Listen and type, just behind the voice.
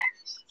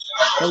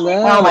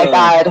Hello. Oh my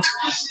god. If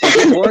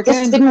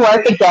this didn't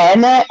work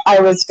again, I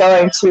was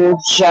going to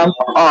jump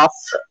off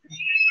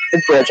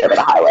the bridge over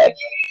the highway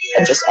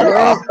and just end it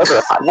off over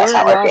the podcast Squirt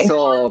not working.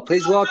 Russell.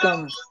 Please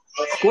welcome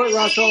Squirt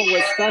Russell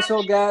with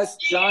special guest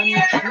Johnny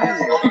P.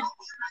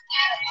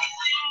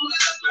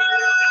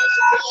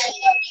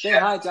 Say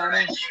hi,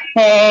 Johnny.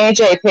 Hey,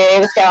 JP.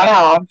 What's going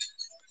on?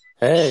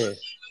 Hey.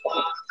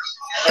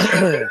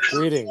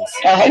 Greetings.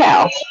 Oh, hey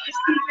now.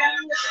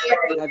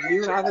 Have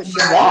you had a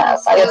show? Yeah,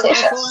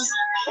 salutations.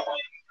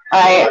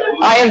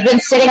 I have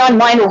been sitting on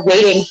mine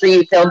waiting for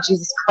you, Phil.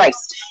 Jesus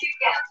Christ.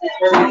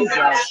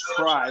 Jesus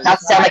Christ. Not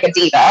to sound like a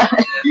diva.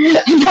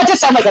 Not to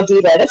sound like a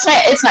diva.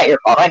 It's not your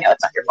fault. I know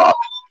it's not your fault.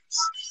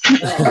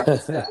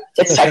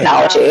 It's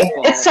technology.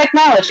 It's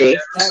technology.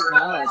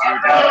 Technology.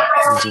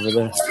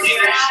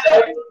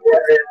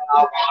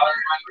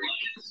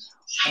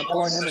 I'm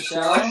pouring him a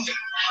shot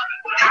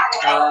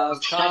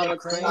of Kava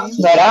cream.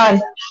 Right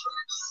on.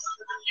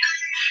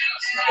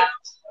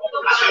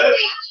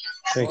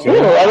 Thank you. Ooh,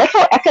 I like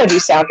how echoed you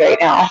sound right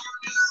now.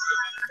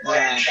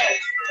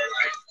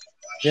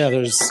 Yeah,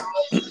 there's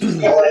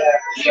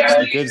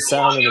a good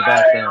sound in the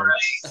background.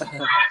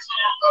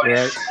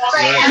 Right?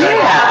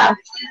 Yeah.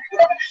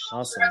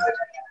 Awesome.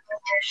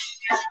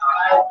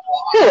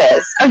 Who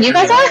is? Oh, you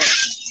guys are?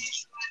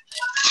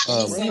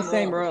 We're in the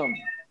same room.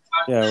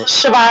 Yeah.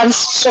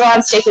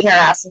 Siobhan's taking her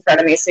ass in front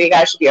of me, so you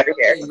guys should be over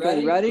here. You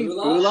ready?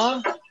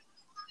 Ula?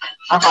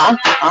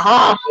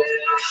 Uh-huh.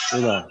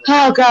 Ula.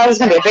 Oh, God, this is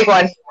going to be a big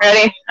one.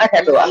 Ready?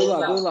 Okay, Bula.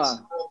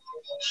 Ula.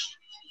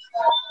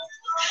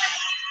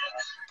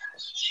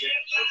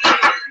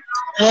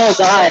 Oh,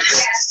 God.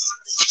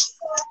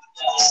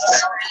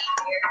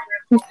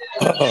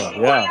 Oh,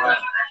 yeah.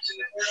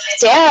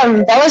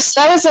 Damn, that was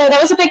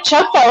a big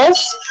chunk,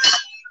 fellas.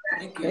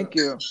 Thank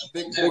you.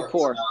 Big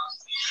pour.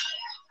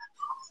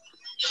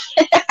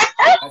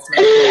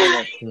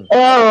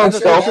 Oh, I'm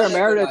picture of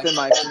Meredith in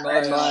my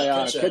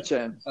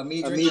kitchen.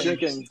 Me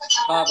drinking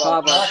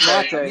kava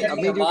mate.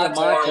 Me drinking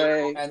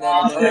mate, and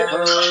then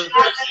her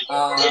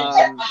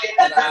and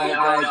I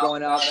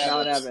going out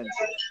Mount Evans.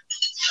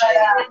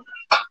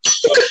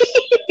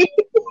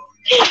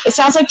 It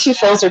sounds like two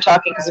Phils are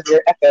talking because of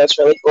your echo. It's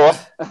really cool.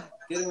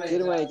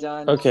 Get away,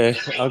 John. Okay,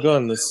 I'll go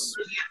on this.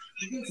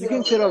 You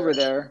can sit over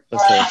there.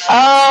 Okay.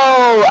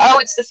 Oh,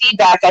 it's the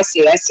feedback. I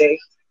see.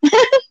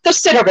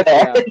 Just sit over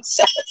there. Yeah.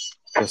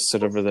 Just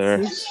sit over there.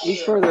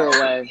 He's further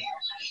away.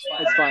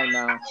 It's fine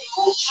now.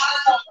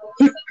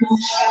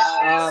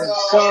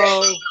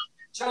 So,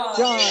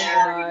 John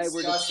and I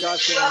were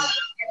discussing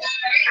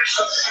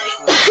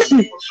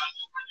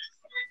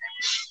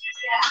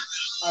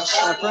a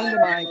friend of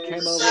mine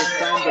came over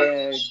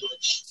Sunday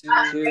to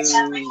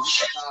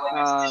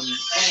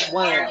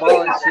want to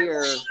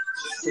volunteer to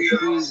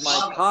squeeze my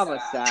kava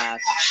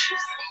sack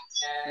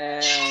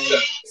and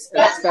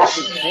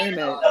expected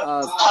payment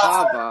of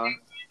kava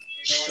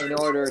in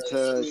order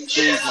to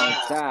squeeze my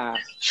sack.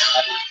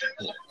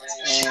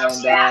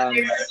 And John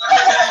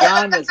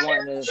was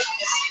wanting to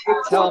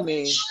tell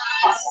me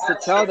to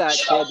tell that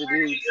kid to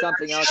do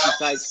something else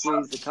besides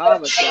squeeze the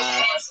kava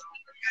sack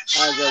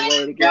as a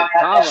way to get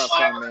kava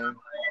from me.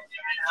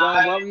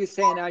 John, what were you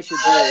saying I should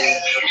do?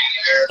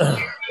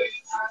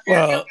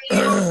 Well,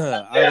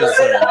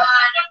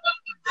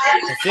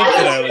 I think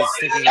that I was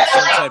thinking of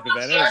some type of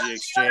energy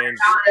exchange.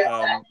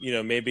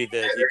 Maybe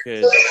that you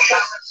could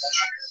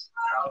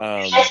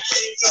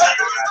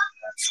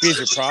squeeze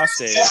your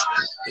prostate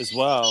as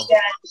well.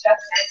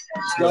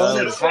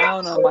 Go to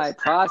town on my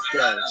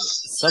prostate.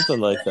 Something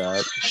like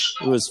that.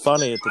 It was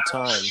funny at the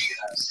time.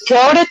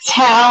 Go to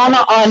town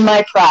on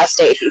my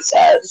prostate, he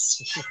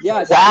says.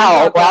 Yeah.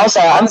 Wow,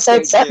 wowza,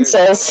 unsaid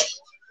sentences.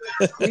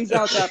 Squeeze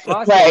out that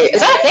prostate. Right. Is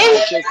that a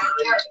thing? Is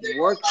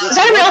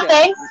that a real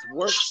thing?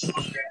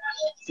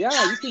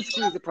 Yeah, you can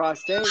squeeze the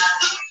prostate.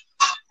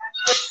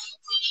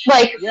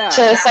 Like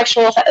to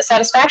sexual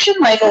satisfaction,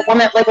 like a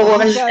woman. He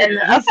said,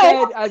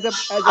 okay. As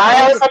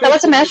I always thought that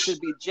was a myth. It should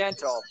be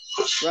gentle,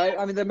 right?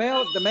 I mean, the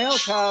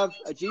males have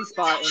a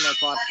G-spot in their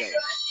prostate.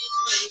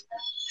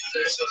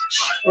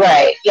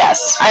 Right.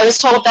 Yes, I was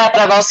told that,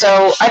 but I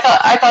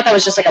thought that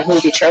was just like a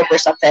movie trope or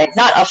something,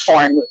 not a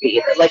porn movie,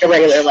 but like a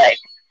regular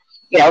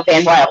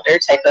Van Wilder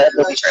type of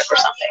movie trope or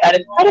something. I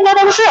didn't know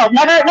that was real.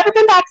 Never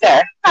been back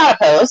there.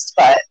 Not opposed,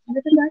 but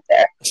never been back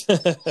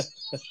there.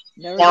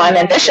 Now I'm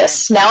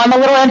ambitious. Now I'm a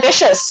little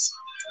ambitious.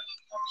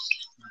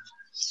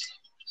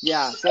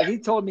 Yeah, so he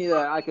told me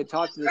that I could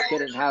talk to this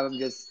kid and have him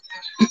just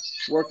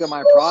work on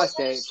my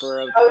prostate for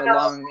a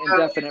long,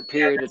 indefinite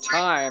period of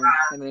time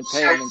and then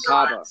pay him in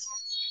kava.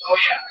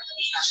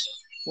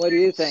 What do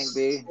you think,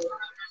 B?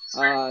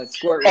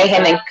 Squirt. Pay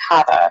him in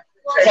kava.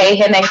 Pay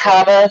him in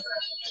kava.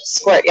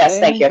 Squirt. Yes,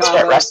 thank you. It's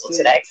Squirt Russell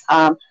today.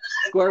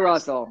 Squirt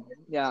Russell.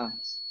 Yeah.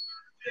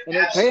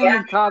 And pay him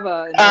in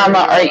kava.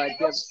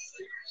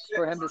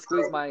 for him to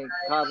squeeze my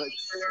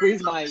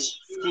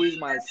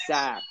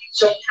sack.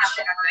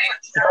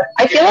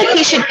 I feel like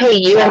he should pay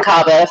you and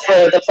Kava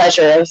for the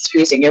pleasure of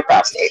squeezing your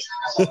prostate.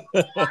 I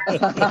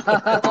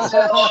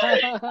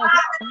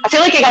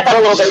feel like you got that a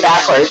little bit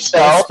backwards, Phil.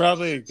 That's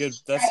probably a good.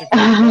 That's a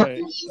great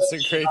point. That's a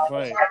great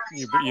point.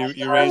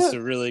 You raised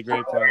a really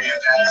great point.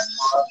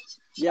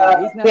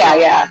 Yeah, he's not.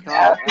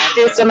 Yeah.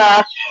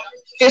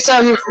 Do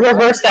some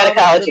reverse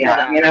gynecology on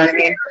him. You know what I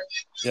mean?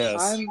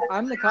 Yes.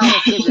 I'm the Kava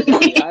sugar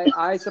daddy.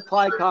 I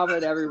supply Kava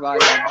to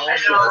everybody, and no one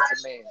gives it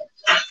to me.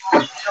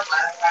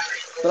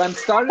 But I'm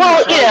starting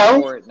to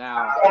charge for it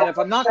now. And if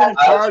I'm not going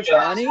to charge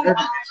money,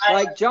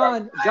 like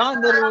John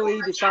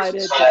literally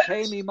decided to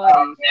pay me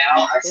money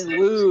in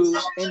lieu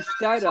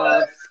instead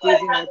of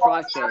squeezing my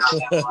prostate.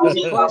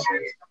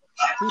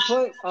 He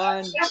put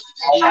on the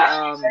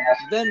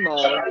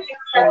Venmo,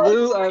 in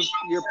lieu of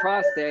your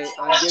prostate,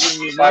 I'm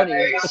giving you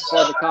money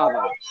for the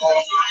Kava.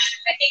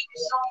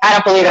 I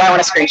don't believe it. I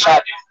want a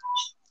screenshot.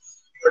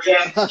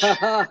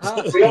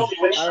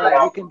 All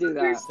right, you can do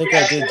that. I think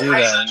I did do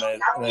that, and I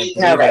believe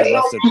I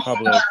left it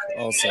public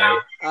also.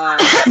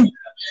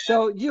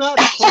 So you had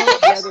a quote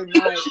the other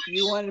night.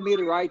 You wanted me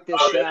to write this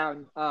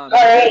down.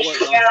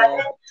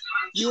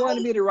 You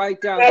wanted me to write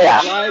down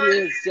that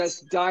is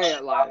just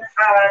diet life.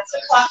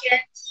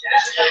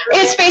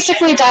 It's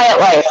basically diet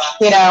life,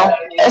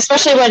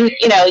 especially when,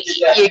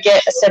 you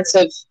get a sense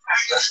of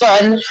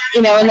fun,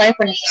 in life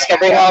when you're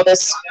discovering all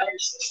this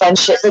fun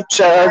shit with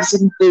drugs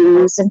and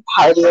booze and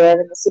partying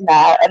and this and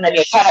that, and then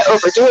you kind of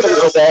overdo it a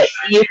little bit.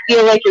 You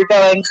feel like you're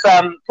going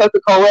from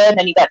Coca-Cola and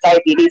then you got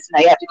diabetes and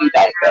now you have to do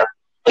Diet Coke.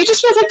 It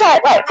just feels like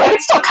diet life. Like,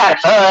 it's still kind of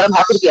fun. I'm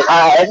happy to be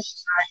alive.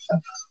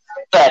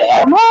 But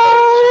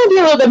be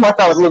a little bit more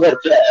fun with a little bit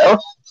of blow.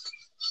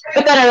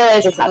 But then I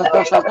realize it's not that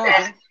much fun.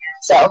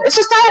 So it's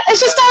just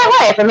diet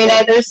life. I mean,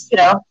 there's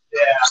no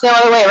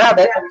other way around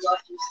it.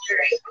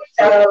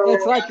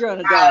 It's like you're on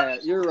a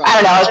diet. You're right. I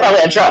don't know. I was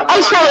probably on drugs. I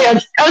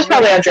was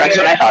probably on drugs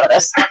when I thought of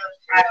this.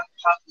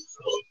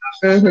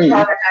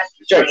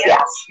 Drugs,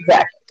 yes,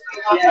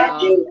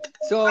 exactly.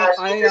 So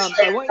I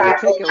want you to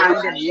take a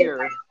random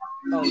year.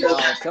 Oh no,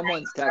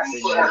 someone's texting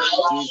me.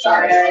 Jesus.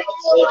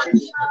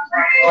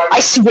 I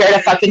swear to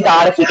fucking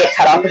God, if we get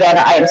cut off again,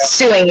 I am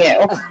suing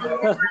you.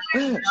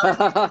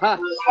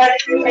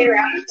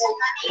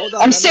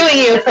 I'm suing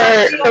you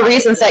for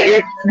reasons that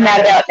you're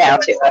mad about now,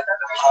 too.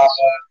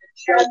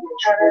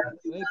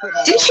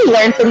 Didn't you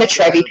learn from the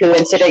Trevi Poo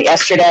incident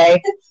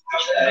yesterday?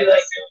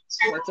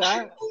 What's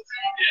that?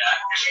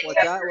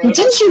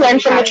 Didn't you learn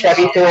from the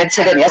Trevi Poo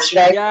incident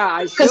yesterday?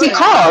 Yeah, because he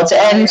called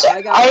and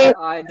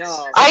I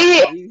know.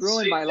 He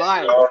ruined my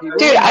life.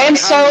 Dude, I'm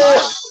so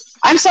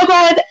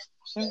glad.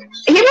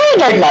 He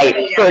ruined our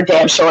night for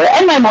damn sure,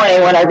 and my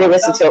morning when I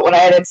re-listened to it when I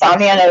had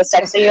insomnia and I was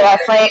texting you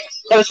last night.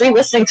 I was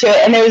re-listening to it,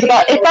 and it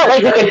felt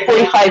like a good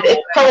 45. It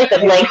felt like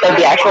the length of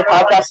the actual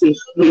podcast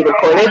we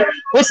recorded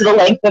was the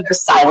length of the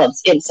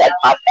silence in said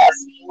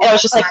podcast. And I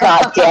was just like,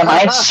 God damn,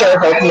 I sure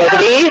hope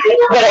nobody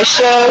that I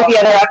show the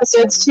other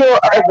episodes to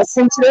are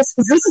listening to this,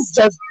 because this is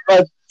just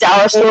like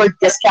dollar store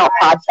discount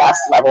podcast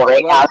level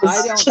right now.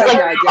 I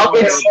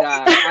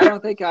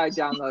don't think I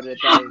downloaded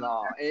that at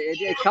all.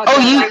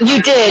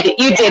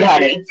 You did,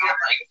 honey.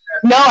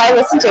 No, I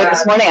listened to it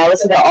this morning. I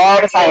listened to all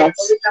the silence.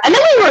 And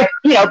then we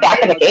were,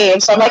 back in the game,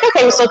 so I'm like,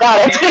 okay, we still got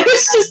it. It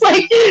was just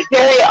like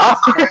very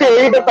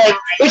awkward. Like,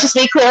 it was just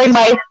me clearing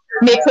my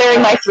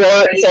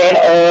throat and saying,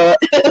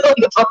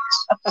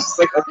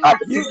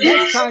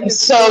 I'm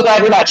so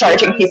glad we're not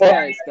charging people.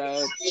 I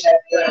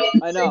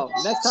know.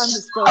 Next time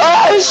just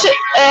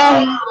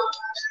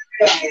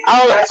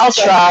I'll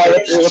try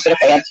with a little bit of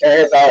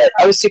banter, but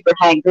I was super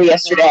hungry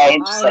yesterday.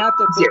 And just, I have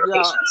to figure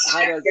out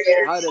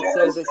how to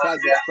say this has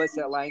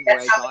explicit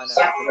language on it.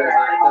 So there's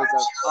an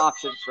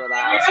option for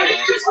that.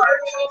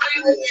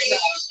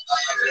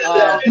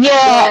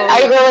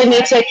 I really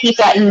need to keep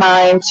that in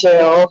mind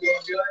too.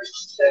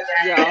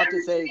 Yeah, I'll have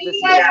to say this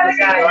is explicit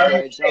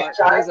language.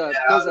 There's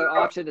an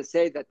option to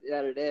say that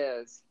it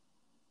is.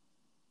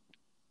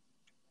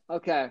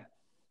 Okay,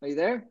 are you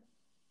there?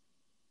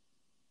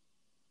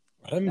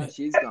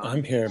 She's gone.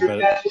 I'm here, but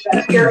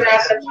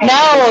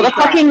no, the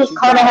fucking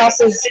Karma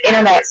House's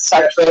internet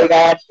sucked really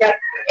bad.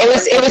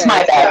 It was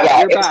my bad.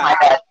 Yeah, it was my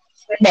bad.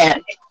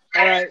 Man,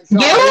 right, so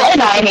you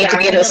and I need to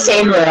be in the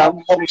same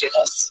room when we do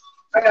this.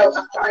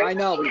 I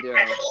know we do.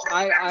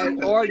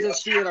 Or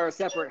just be at our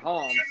separate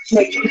homes.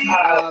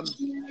 I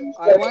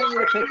want you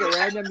to pick a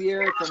random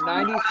year from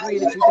 93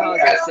 to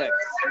 2006.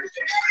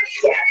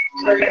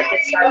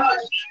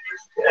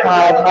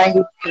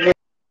 93.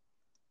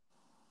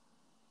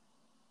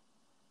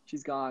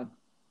 She's gone.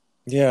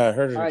 Yeah, I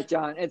heard her. All right,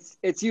 John.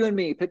 It's you and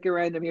me. Pick a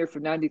random year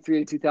from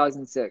 93 to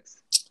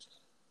 2006.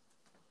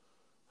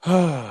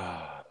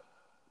 I'm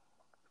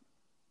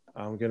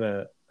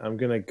gonna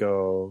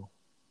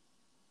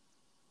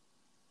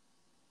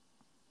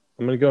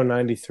go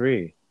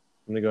 93.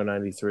 I'm gonna go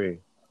 93.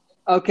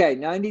 Okay,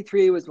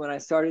 93 was when I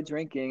started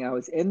drinking. I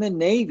was in the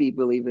Navy,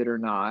 believe it or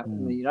not,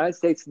 in the United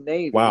States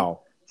Navy.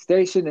 Wow.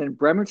 stationed in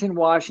Bremerton,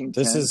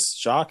 Washington. This is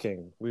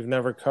shocking. We've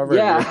never covered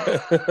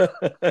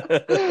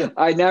it.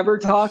 I never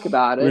talk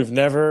about it. We've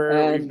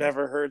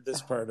never heard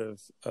this part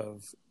of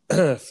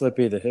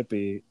Flippy the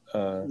Hippie.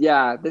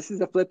 Yeah, this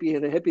is a Flippy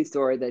the Hippie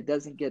story that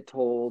doesn't get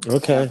told.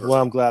 Okay, ever.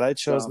 well, I'm glad I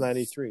chose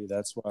 93.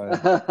 That's why.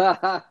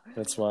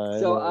 That's why.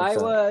 So I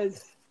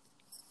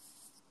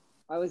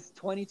was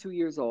 22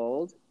 years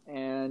old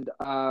and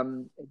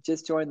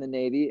just joined the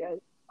Navy.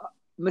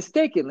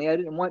 Mistakenly, I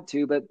didn't want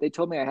to, but they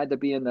told me I had to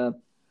be in the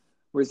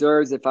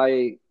reserves if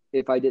I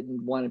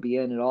didn't want to be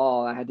in at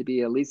all. I had to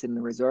be at least in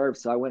the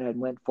reserves. So I went ahead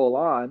and went full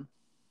on,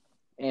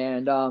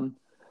 and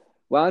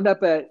wound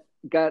up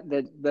got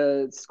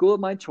the school of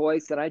my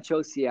choice, and I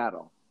chose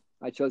Seattle.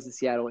 I chose the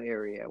Seattle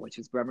area, which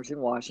is Bremerton,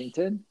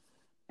 Washington,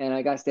 and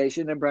I got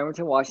stationed in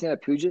Bremerton, Washington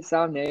at Puget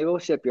Sound Naval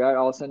Shipyard,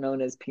 also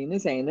known as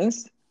Penis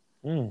Anus.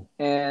 And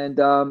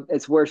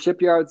it's where it's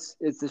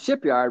the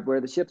shipyard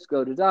where the ships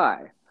go to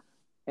die.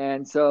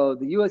 And so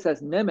the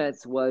USS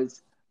Nimitz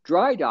was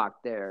dry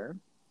docked there.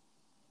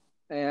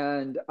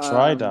 And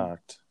dry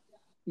docked?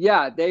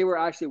 Yeah, they were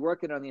actually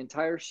working on the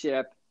entire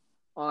ship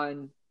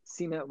on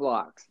cement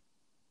blocks.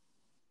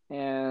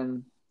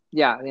 And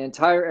yeah, the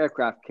entire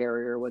aircraft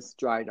carrier was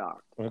dry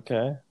docked.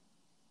 Okay.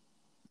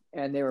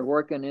 And they were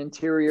working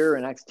interior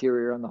and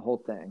exterior on the whole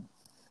thing.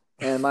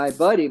 And my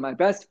buddy, my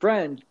best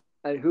friend,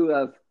 who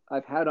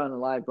I've had on a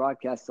live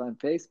broadcast on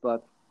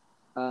Facebook,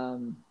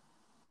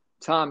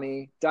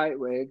 Tommy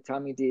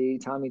D,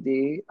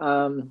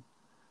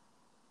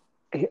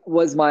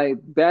 was my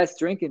best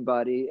drinking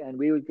buddy, and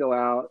we would go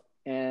out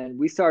and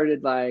we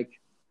started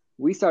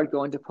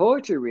going to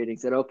poetry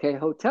readings at OK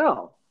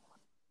Hotel,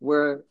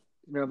 where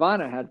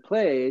Nirvana had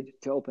played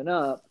to open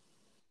up,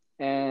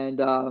 and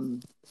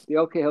the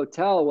OK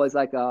Hotel was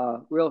like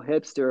a real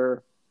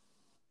hipster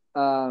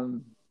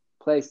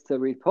place to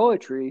read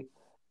poetry,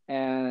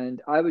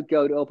 and I would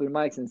go to open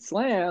mics and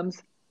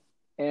slams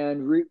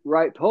and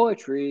write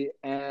poetry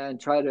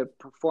and try to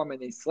perform in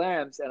these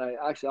slams. And I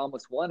actually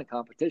almost won a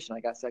competition. I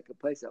got second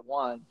place at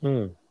one.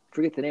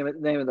 Forget the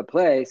name of the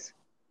place,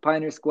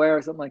 Pioneer Square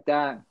or something like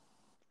that.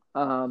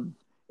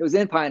 It was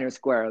in Pioneer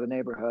Square, the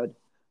neighborhood,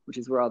 which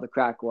is where all the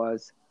crack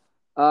was.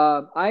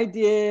 I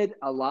did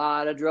a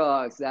lot of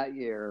drugs that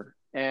year,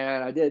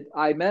 and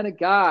I met a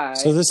guy.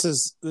 So this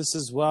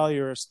is while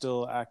you're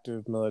still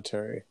active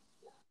military.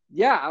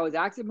 Yeah, I was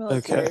active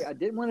military. Okay. I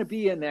didn't want to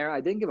be in there. I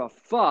didn't give a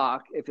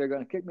fuck if they're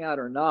going to kick me out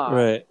or not.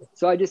 Right.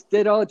 So I just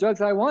did all the drugs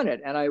I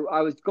wanted. And I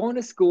was going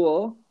to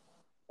school,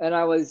 and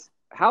I was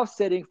house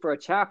sitting for a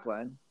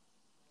chaplain,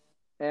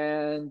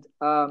 and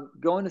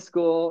going to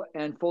school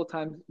and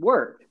full-time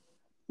work,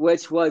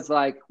 which was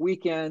like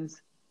weekends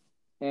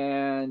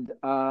and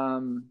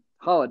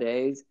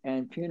holidays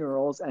and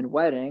funerals and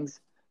weddings.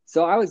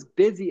 So I was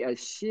busy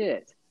as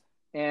shit.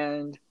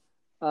 And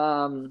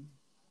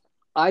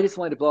I just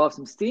wanted to blow off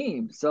some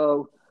steam.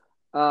 So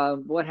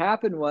what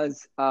happened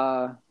was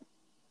I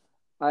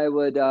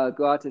would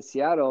go out to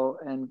Seattle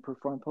and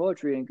perform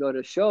poetry and go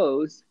to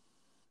shows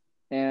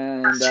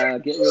and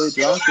get really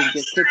drunk and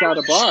get kicked out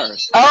of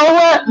bars.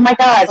 Oh my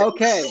God.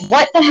 Okay.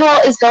 What the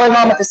hell is going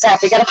on with this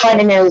app? We got to find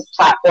a new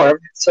platform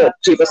to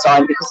keep us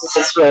on because this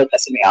is really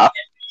pissing me off.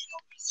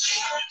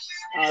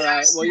 All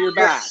right. Well, you're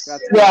back.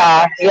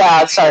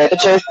 Yeah. Sorry.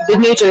 The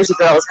New Jersey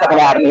girl is coming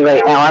out of me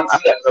right now. I'm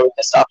getting really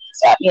pissed off with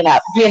this app. Me and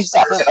this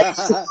app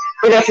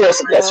we're going to feel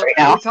some piss right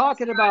now. We're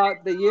talking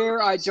about the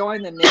year I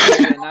joined the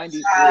Navy in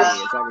 93 is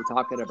what we're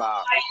talking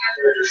about.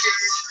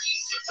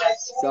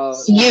 So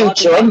you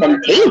joined the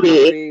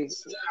Navy?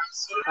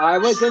 I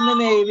was in the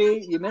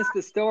Navy. You missed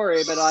the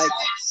story, but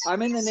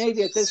I'm in the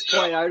Navy at this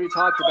point. I already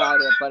talked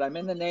about it, but I'm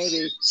in the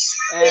Navy,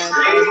 and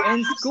I'm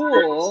in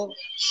school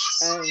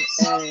and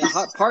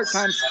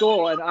part-time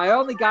school, and I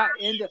only got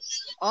into.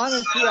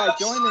 Honestly, I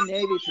joined the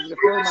Navy to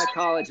defer my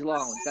college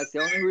loans. That's the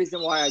only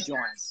reason why I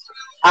joined.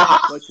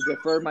 Was to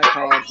defer my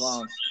college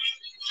loans,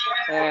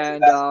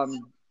 and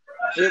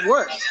it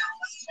worked.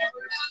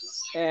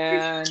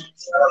 And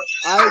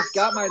I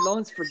got my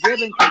loans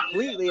forgiven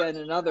completely in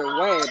another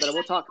way, but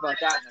we'll talk about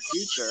that in the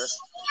future.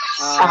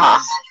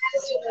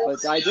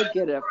 But I did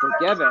get it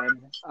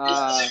forgiven.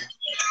 But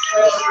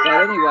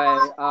anyway,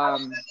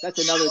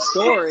 that's another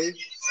story.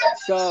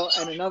 So,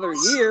 in another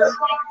year,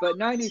 but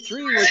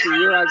 93 was the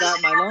year I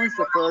got my loans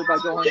deferred by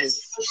going to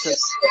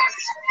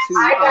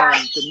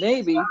the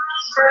Navy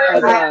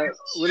as a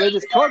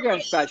religious program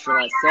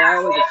specialist. So I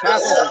was a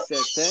chaplain's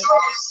assistant,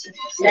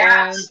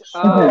 and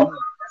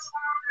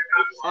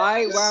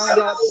I wound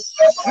up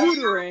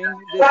tutoring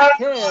this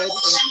kid in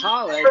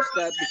college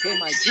that became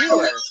my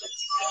dealer.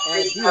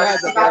 And he had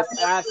the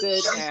best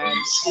acid and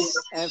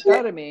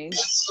amphetamines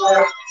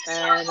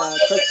and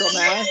crystal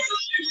meth.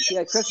 He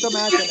had crystal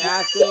meth and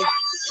acid,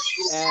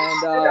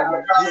 and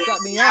he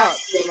set me up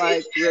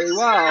like really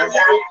well.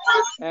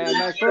 And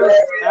my first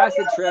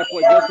acid trip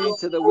was listening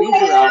to the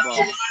Weezer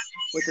album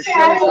with the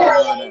Slow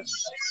song on it.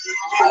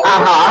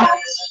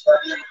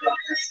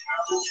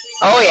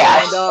 Oh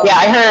yeah, And, yeah,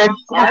 I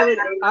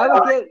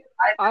heard.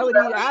 I would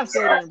eat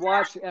acid and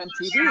watch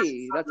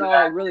MTV. That's all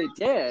I really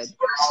did.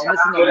 And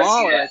listen to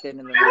Mahler at the end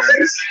of the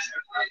night.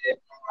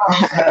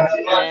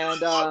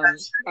 And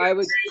I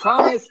would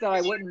promise that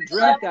I wouldn't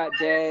drink that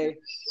day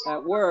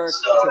at work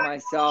to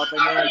myself, and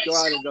then I'd go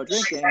out and go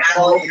drinking.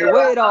 And the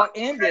way it all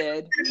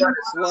ended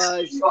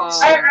was it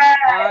was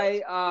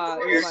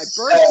my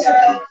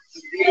birthday.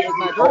 It was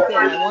my birthday,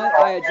 and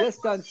I had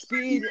just done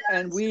speed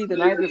and weed the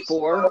night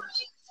before.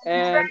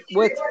 And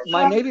with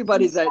my Navy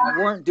buddies that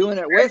weren't doing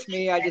it with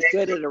me, I just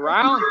did it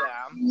around them.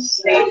 And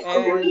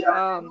it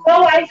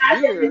was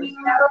weird.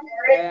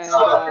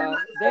 And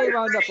they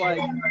wound up like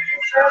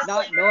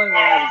not knowing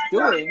what I was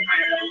doing.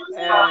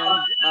 And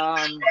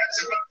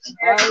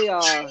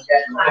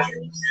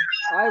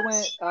I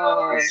went,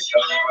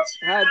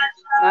 had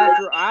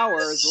after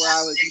hours where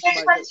I was,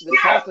 the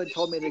chaplain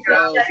told me to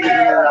go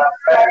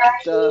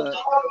to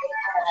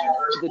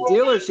the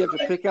dealership to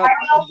pick up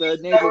the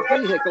Navy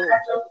vehicle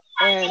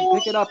and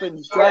pick it up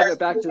and drive it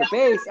back to the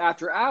base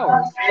after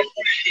hours.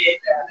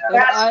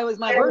 And it was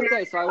my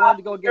birthday, so I wanted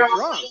to go get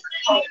drunk.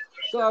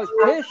 So I was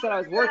pissed that I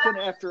was working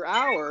after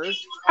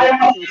hours,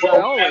 which I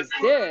always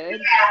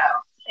did.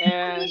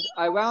 And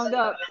I wound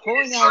up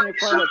pulling out in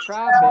front of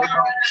traffic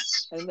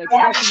and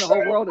expecting the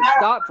whole world to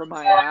stop for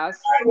my ass.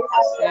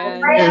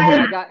 And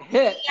I got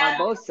hit on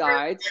both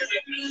sides.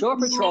 Shore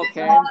Patrol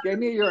came, gave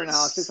me a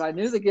urinalysis. I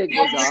knew the gig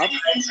was up.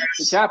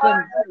 The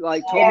chaplain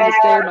told me to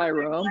stay in my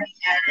room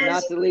and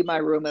not to leave my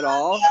room at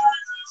all.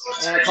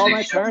 And I called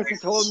my parents and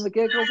told them the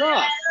gig was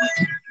up.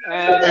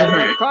 And I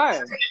started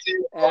crying.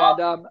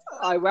 And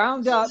I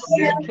wound up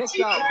being kicked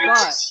out,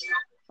 but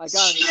I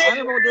got an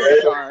honorable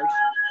discharge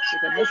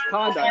with a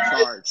misconduct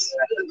charge.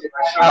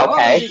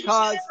 Okay.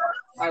 Because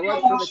I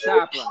worked for the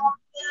chaplain.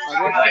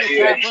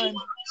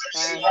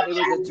 And it was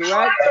a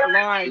direct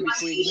line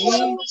between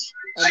me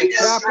and the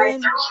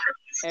chaplain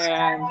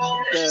and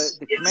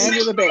the commander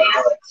of the base.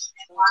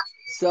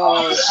 So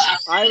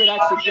I would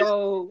actually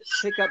go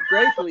pick up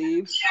grape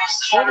leaves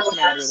for the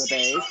commander of the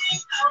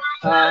base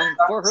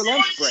for her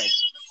lunch break.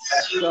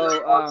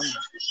 So,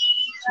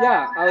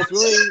 yeah, I was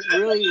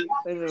really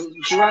in a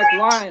direct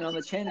line on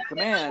the chain of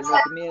command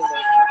with me and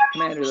the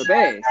commander of the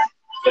base.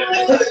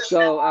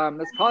 So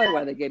that's probably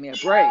why they gave me a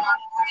break.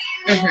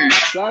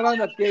 So I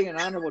wound up getting an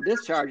honorable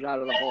discharge out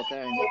of the whole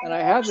thing. And I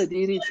have the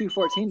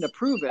DD-214 to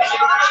prove it.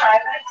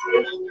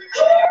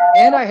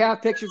 And I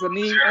have pictures of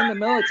me in the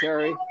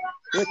military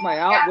with my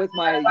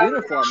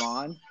uniform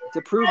on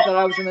to prove that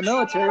I was in the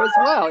military as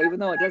well, even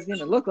though it doesn't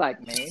even look like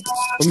me.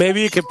 Well,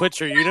 maybe you could put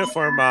your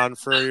uniform on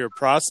for your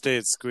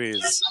prostate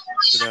squeeze,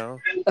 you know?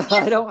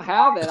 I don't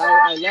have it.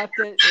 I left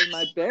it in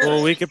my barracks.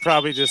 Well, we could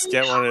probably just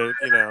get one of,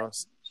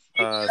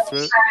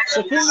 through.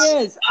 The thing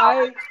is,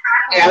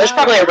 there's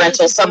probably a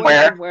rental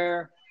somewhere.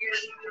 Where,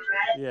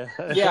 yeah,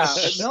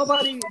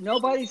 but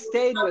nobody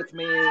stayed with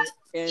me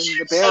in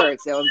the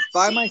barracks. I was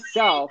by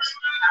myself.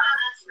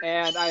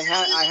 And I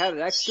had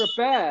an extra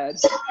bed,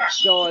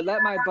 so I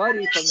let my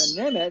buddy from the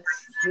Nimitz,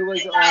 who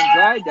was on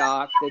dry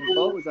dock, the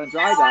boat was on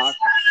dry dock,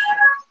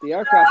 the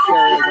aircraft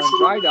carrier was on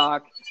dry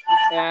dock,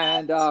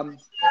 and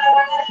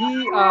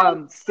he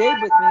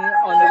stayed with me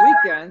on the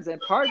weekends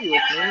and partied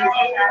with me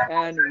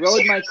and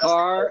rode my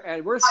car,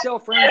 and we're still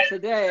friends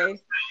today.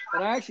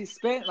 And I actually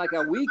spent like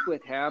a week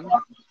with him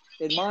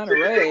in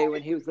Monterey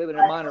when he was living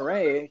in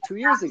Monterey 2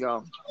 years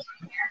ago.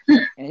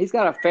 And he's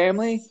got a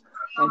family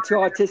and 2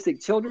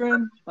 autistic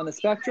children on the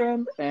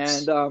spectrum,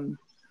 and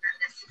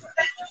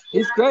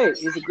he's great.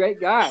 He's a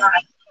great guy.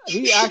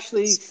 He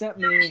actually sent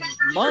me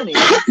money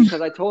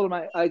because I told him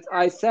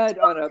I said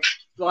on a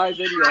live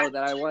video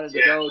that I wanted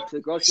to go to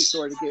the grocery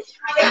store to get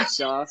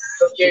pizza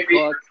to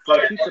cook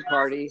for a pizza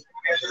party,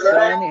 but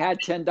I only had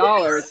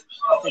 $10,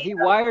 and he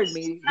wired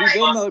me. He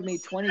Venmo'd me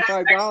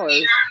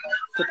 $25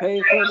 to pay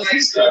for the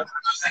pizza.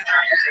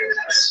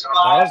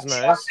 That was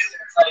nice.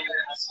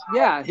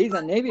 Yeah, he's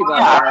a Navy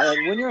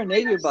buddy. When you're a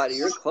Navy buddy,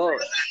 you're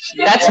close.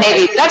 That's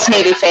Navy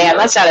fam.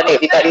 That's not a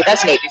Navy buddy.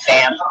 That's Navy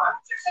fam.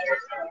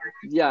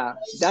 Yeah,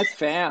 that's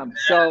fam.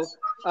 So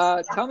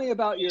tell me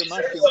about your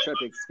mushroom trip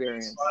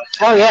experience.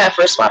 Oh, yeah,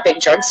 for swapping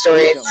drug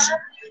stories.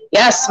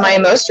 Yes, my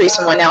most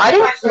recent one. Now, I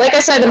don't, like I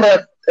said in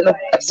the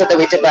episode that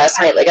we did last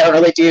night, I don't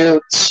really do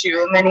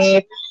too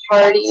many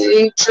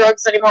party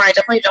drugs anymore. I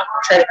definitely don't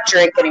try to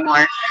drink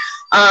anymore.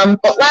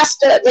 But last,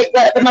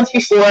 the month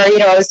before,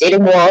 I was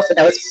dating Wolf, and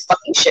that was a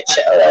fucking shit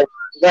show. I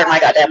learned my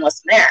goddamn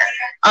lesson there.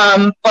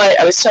 But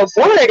I was so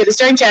bored. It was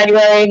during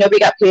January. Nobody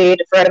got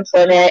paid for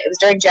unemployment. It was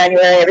during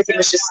January. Everything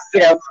was just,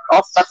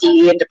 all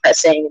fucky and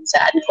depressing and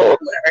sad and cold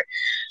and whatever.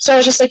 So I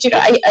was just like,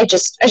 I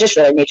just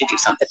really need to do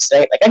something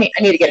today. I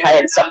need to get high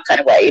in some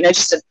kind of way,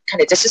 just to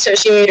kind of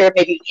disassociate, or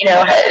maybe,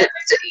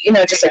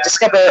 just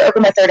discover,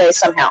 open my third eye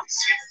somehow.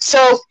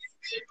 So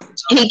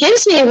he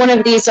gives me one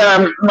of these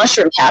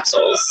mushroom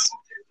capsules.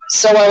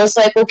 So I was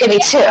like, well, give me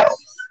 2.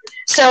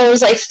 So it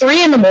was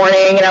 3 a.m, and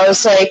I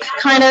was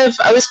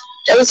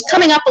I was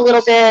coming up a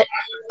little bit.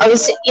 I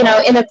was,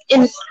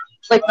 in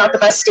like not the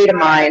best state of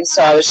mind.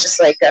 So I was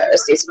just like a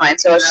state of mind.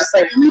 So I was just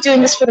like, am I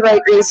doing this for the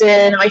right reason?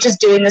 Am I just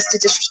doing this to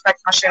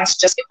disrespect mushrooms,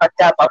 to just get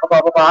fucked up, blah blah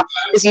blah blah blah?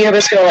 Is the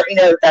universe gonna let me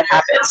know that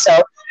happens?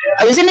 So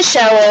I was in the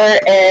shower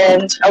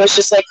and I was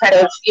just like kind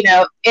of,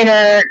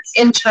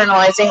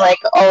 internalizing like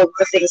all of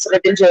the things that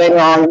I've been doing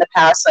wrong in the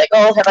past. Like,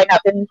 oh, have I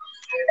not been,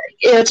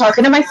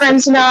 talking to my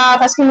friends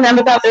enough, asking them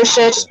about their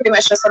shit, just pretty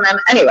much just on them.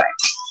 Anyway,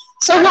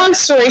 so long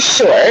story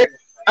short,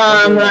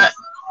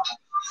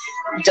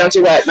 don't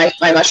do what? My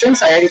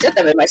mushrooms? I already did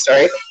them in my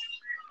story.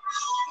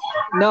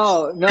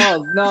 No.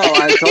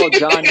 I told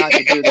John not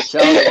to do the show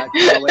yet.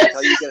 I'll wait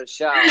until you get a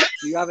show.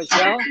 Do you have a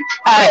show?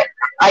 I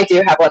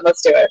do have one.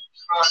 Let's do it.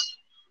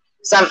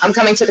 So I'm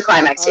coming to the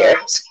climax here.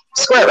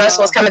 Squirt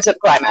Russell's coming to the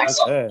climax.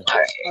 Okay.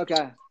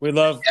 Okay. We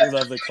love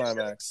the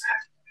climax.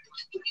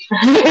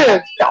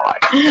 God.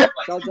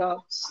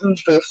 Jojo.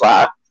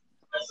 Boofla.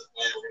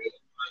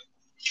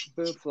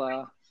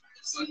 Boofla.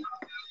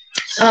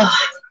 Oh.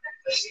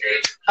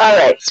 All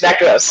right, so back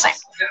to what I was saying.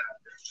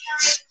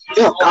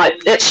 Oh God,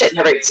 that shit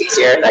never gets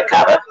easier. That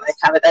kava,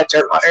 that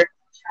dirt water.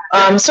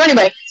 So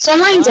anyway, so I'm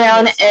lying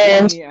down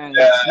and awesome.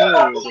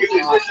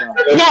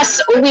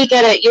 Yes, we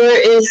get it.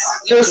 Yours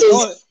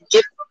is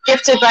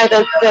gifted by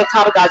the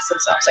kava gods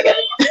themselves. I get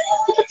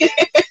it.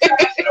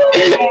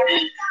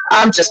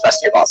 I'm just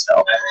busting your balls,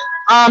 Phil.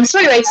 So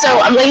anyway, so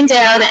I'm laying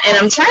down and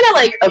I'm trying to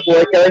like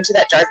avoid going to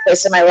that dark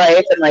place in my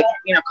life and like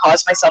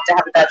cause myself to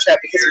have a bad trip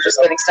because I'm just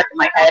getting stuck in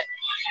my head.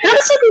 And all of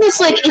a sudden, this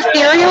like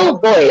ethereal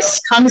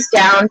voice comes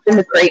down from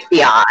the great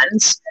beyond.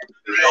 And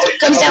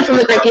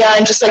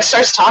just like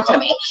starts talking to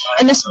me.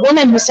 And this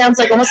woman who sounds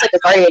like almost like a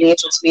guardian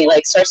angel to me,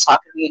 like starts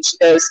talking to me, and she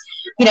goes,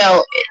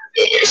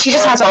 she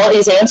just has all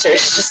these answers.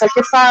 She's just like,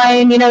 you're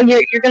fine,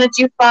 you're gonna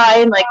do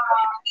fine, like,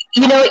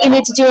 you know what you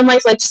need to do in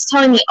life, like just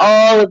telling me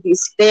all of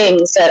these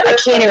things that I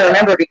can't even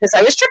remember because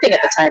I was tripping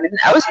at the time and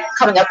I was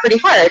coming up pretty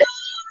hard.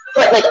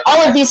 But like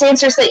all of these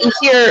answers that you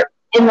hear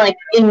in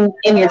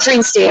your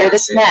dream state or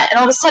this and that, and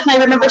all of a sudden I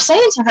remember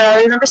saying to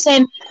her,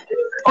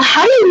 well,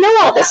 how do you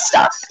know all this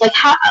stuff? Like,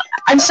 how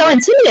I'm so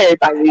intimidated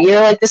by you.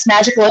 You're like this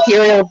magical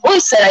ethereal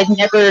voice that I've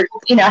never,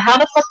 how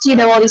the fuck do you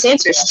know all these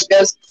answers? And she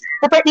goes,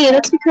 well, Brittany,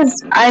 that's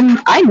because I'm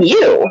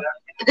you.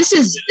 This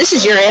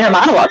is your inner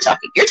monologue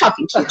talking. You're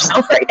talking to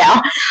yourself right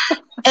now.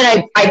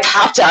 And I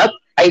popped up.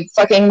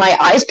 My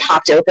eyes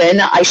popped open.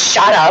 I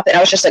shot up, and I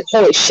was just like,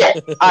 holy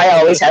shit, I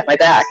always have my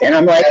back. And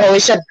I'm like, holy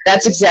shit,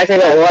 that's exactly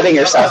what loving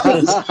yourself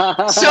means.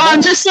 So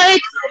I'm just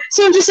like,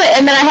 and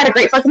then I had a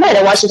great fucking night.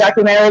 I watched a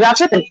documentary about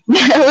tripping.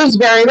 It was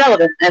very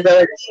relevant and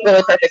really,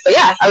 really perfect. But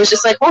yeah, I was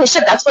just like, holy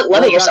shit, that's what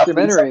loving yourself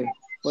means.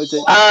 Was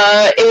it?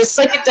 It was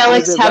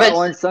Psychedelics. Have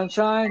Orange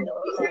Sunshine?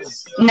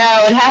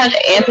 No, it had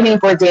Anthony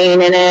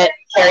Bourdain in it,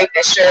 Carrie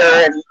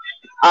Fisher,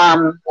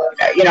 and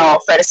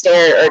Fred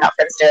Astaire, or not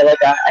Fred Astaire,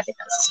 like I think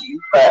that's his name,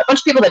 but a bunch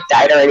of people that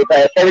died already.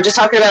 But they were just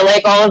talking about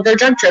like all of their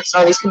drug trips and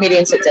all these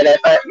comedians that did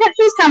it. But yeah, it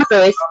was kind of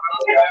relief.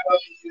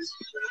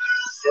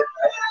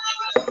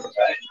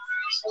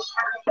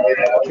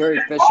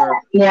 Carrie Fisher.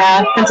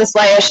 Yeah, Princess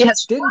Leia. Didn't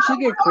she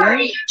get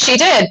clean? She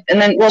did,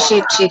 and then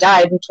she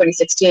died in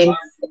 2016 at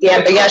the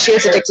end. But yeah, she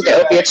was addicted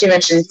to opiates. She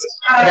mentioned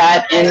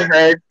that in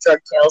her drug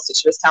tales that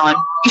she was telling.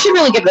 You should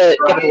really give it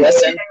a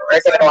listen or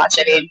give it a watch.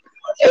 I mean,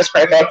 it was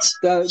perfect.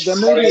 The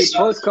movie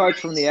Postcards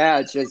from the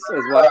Edge is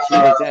what she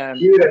was in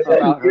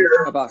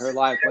about her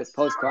life, was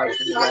Postcards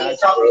from the Edge.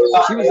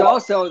 She was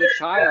also the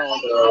child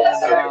in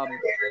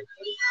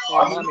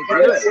Mommy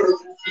Dearest.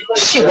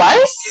 She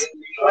was?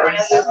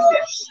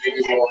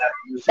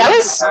 That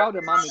was the child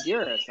in Mommy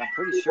Dearest, I'm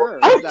pretty sure.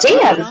 Oh,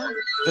 damn.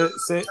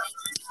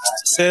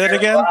 Say that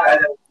again?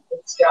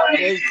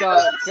 Is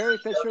Carrie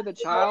Fisher the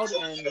child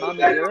in Mommy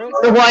Dearest?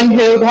 The one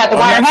who had the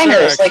wire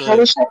hangers. Like,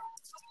 holy shit.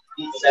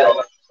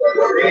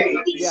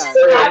 Yeah,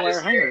 wire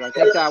hangers. I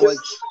think that was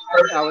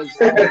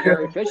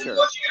Carrie Fisher.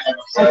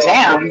 Oh,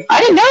 damn. I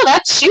didn't know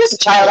that. She was a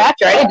child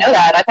actor. I didn't know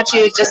that. I thought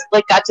she just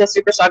like got to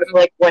superstar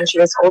like when she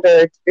was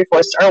older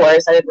before Star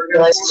Wars. I didn't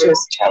realize she was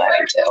a child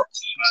actor too.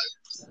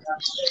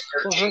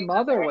 Well, her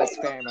mother was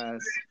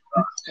famous,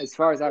 as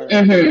far as I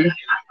remember. Mm-hmm.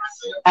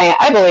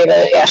 I believe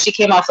it. Yeah, she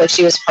came off like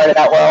she was part of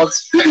that world.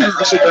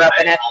 She grew up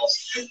in it.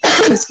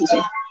 Excuse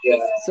me.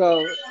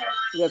 So,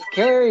 if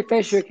Carrie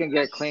Fisher can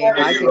get clean,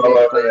 I can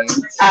get clean.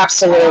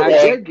 Absolutely. And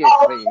I did get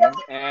clean.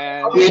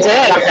 And you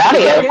did. I'm proud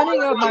of you. The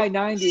beginning of my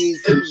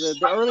 90s,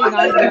 the early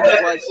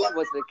 90s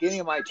was the beginning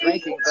of my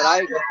drinking, but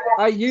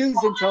I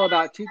used until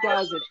about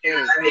 2008.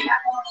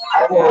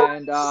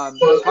 And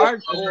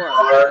hardcore.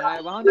 And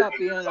I wound up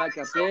being like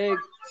a big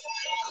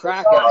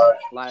crack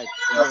addict, like,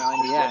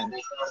 in the end.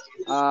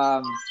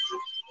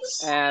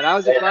 And I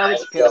was a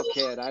garbage pail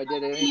kid. I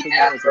did anything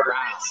that was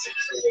around.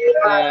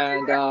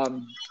 And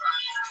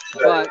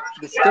but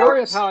the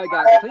story of how I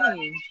got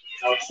clean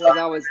was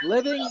I was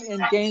living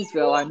in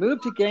Gainesville. I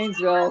moved to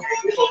Gainesville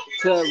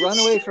to run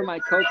away from my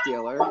coke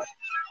dealer,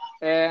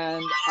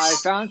 and I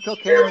found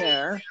cocaine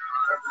there.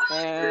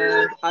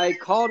 And I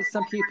called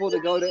some people to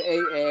go to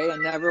AA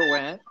and never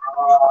went.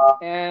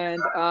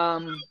 And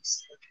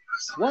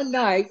one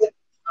night,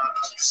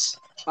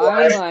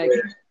 I'm like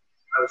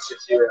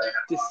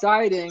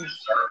deciding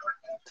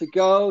to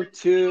go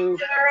to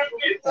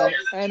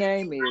an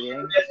NA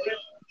meeting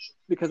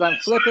because I'm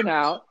flipping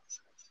out.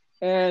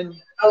 And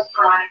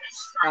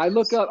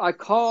I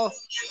call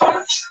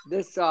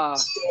this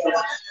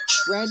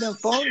random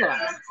phone line,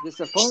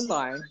 a phone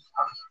line,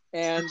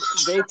 and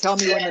they tell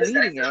me when the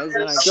meeting is,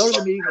 and I go to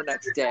the meeting the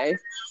next day,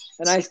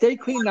 and I stay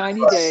clean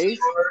 90 days.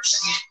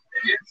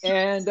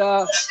 And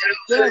then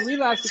I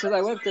relapsed because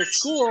I went to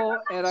school,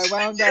 and I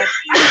wound up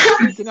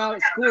freaking out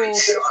at school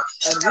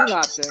and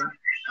relapsing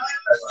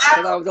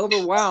because I was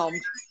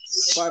overwhelmed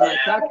by my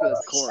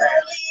calculus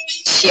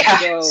course. Yeah.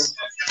 So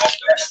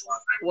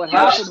what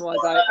happened was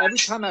every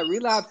time I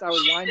relapsed, I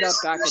would wind up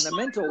back in the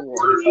mental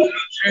ward.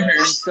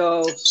 And so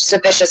It's a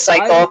vicious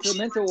cycle. I went to the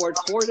mental ward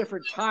 4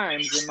 different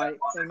times in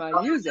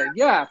my using.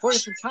 Yeah, 4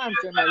 different times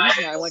during my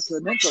using, I went to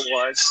the mental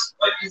ward.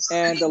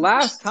 And the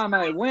last time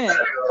I went,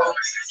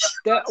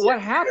 what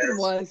happened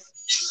was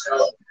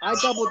I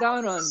doubled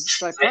down on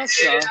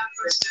Zyprexa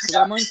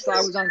because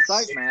I was on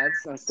psych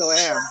meds. I still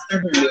am.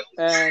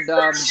 And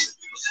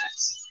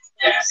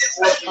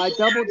I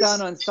doubled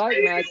down on psych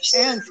meds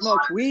and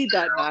smoked weed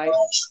that night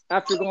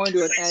after going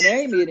to an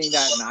NA meeting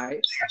that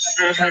night.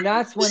 And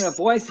that's when a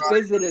voice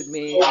visited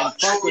me and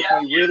fucked with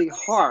me really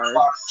hard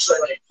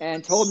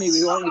and told me,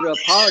 we want you to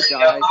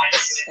apologize.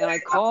 And I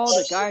called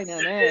a guy in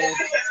NA.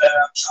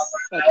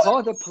 I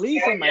called the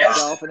police on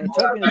myself, and they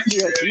took me to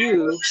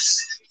CSU.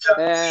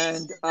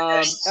 And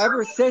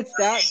ever since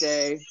that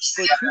day,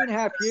 for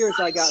 2.5 years,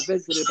 I got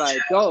visited by a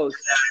ghost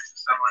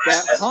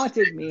that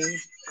haunted me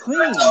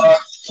clean.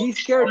 He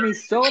scared me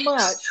so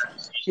much.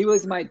 He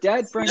was my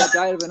dead friend that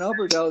died of an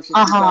overdose in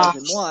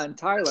 2001,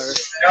 Tyler.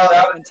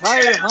 And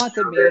Tyler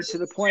haunted me to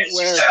the point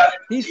where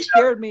he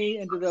scared me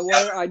into the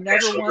where I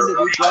never wanted to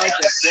do drugs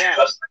again.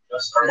 Wow. He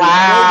saved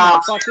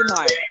my fucking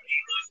life.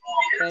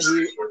 And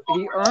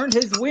he earned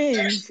his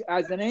wings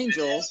as an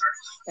angel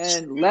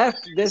and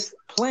left this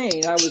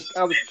plane. I was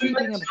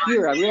keeping him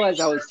here. I realized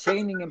I was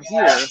chaining him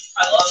here.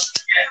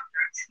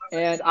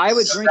 And I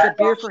would drink a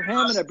beer for him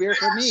and a beer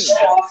for me.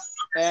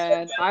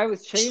 And I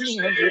was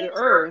chaining him to the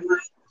earth.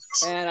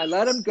 And I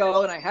let him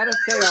go, and I had a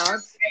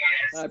seance,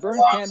 and I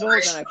burned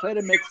candles, and I played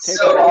a mixtape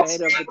that I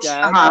made of the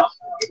dead.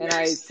 And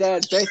I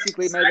said,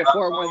 basically, may the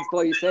 4 winds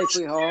blow you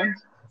safely home.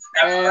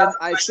 And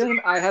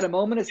I had a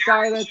moment of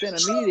silence in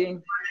a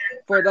meeting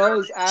for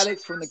those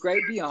addicts from the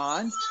great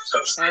beyond.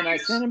 And I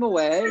sent him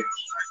away.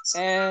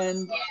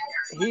 And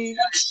he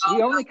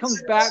only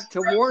comes back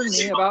to warn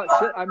me about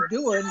shit I'm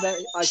doing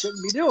that I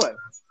shouldn't be doing.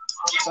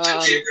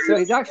 So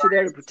he's actually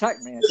there to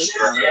protect me at this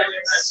point.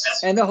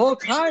 And the whole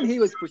time he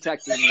was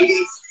protecting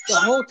me, the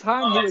whole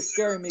time he was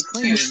scaring me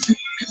clean. So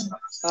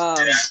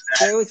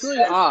it was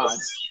really odd.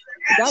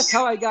 But that's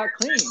how I got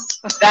clean.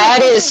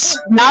 That is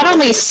not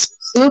only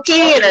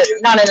spooky, and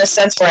not in a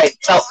sense where I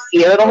felt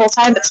fear the whole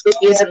time, but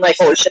spooky isn't like,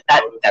 holy shit,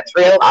 that's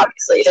real.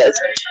 Obviously it is.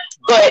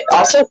 But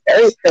also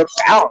very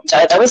profound.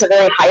 That was a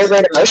very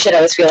high-grade emotion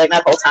I was feeling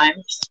that whole time.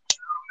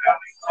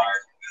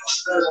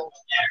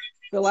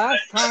 The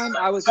last time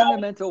I was in the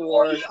mental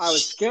ward, I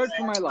was scared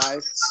for my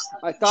life.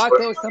 I thought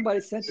there was somebody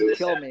sent to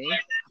kill me.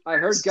 I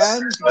heard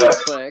guns being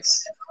clicked.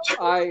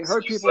 I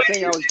heard people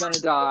saying I was going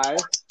to die,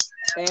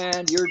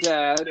 and you're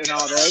dead, and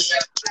all this.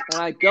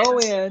 And I go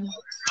in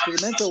to the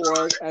mental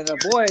ward, and a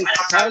voice,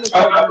 Tyler,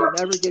 told me, you're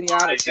never getting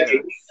out of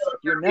here.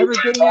 You're never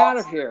getting out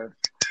of here.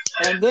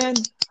 And then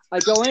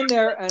I go in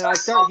there, and I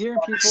start hearing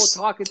people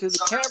talking to the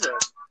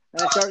cameras.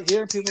 And I start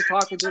hearing people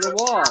talking to the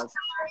walls.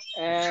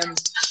 And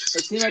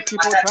it seemed like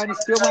people were trying to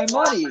steal my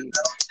money.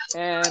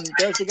 And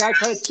there's a guy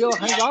trying to steal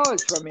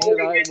 $100 from me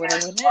when I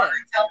went in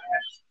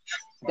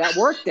that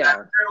worked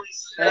there.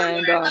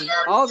 And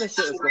all this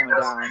shit was going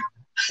down.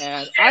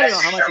 And I don't know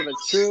how much of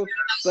it's true,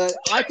 but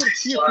I could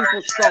hear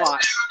people's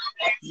thoughts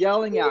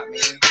yelling at me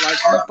like,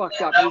 you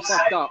fucked up, you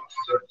fucked up.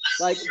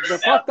 Like,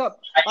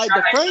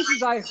 the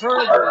phrases I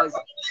heard was,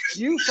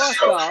 you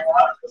fucked up,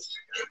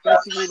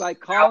 basically by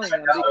calling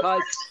them,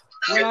 because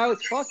when I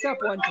was fucked up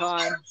one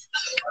time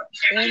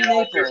in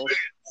Naples,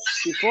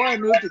 before I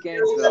moved to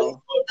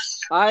Gainesville,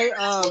 I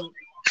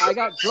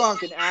got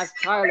drunk and asked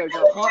Tyler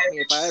to haunt me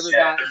if I ever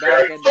got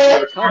back into the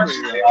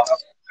recovery room.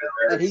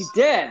 And he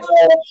did,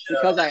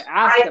 because I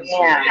asked him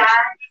to.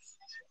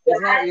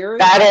 Isn't that eerie?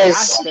 That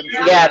is,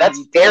 yeah, that's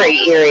very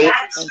eerie.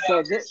 And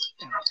so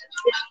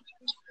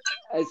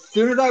as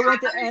soon as I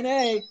went to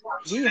NA,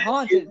 he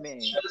haunted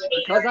me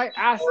because I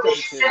asked him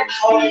to.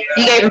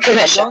 You gave him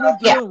permission. He's only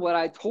doing what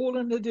I told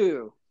him to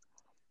do.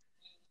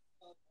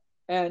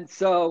 And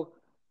so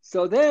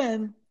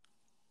then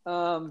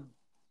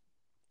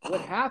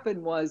what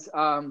happened was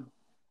I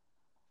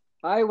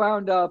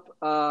wound up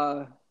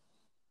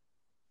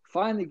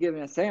finally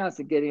giving a seance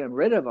and getting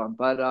rid of him,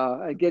 but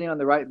getting on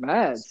the right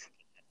meds.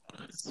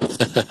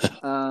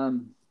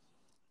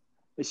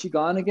 Is she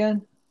gone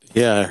again?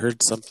 Yeah, I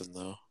heard something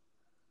though.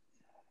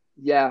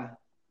 Yeah,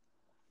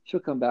 she'll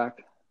come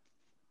back.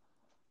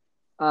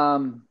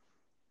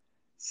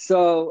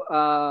 So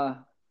I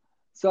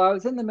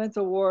was in the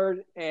mental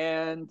ward,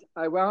 and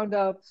I wound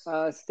up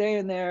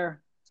staying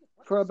there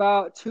for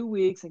about 2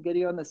 weeks and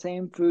getting on the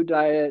same food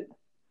diet,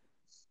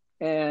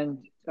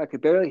 and I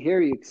could barely hear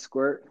you,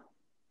 Squirt.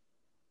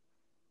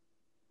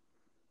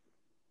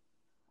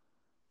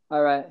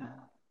 All right.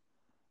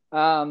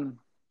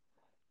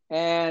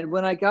 And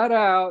when I got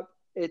out,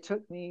 it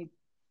took me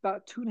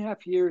about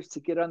 2.5 years to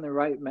get on the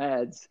right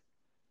meds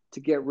to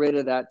get rid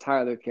of that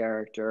Tyler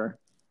character.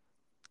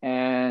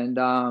 And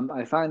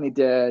I finally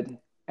did,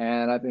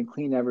 and I've been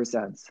clean ever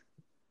since.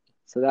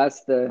 So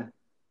that's the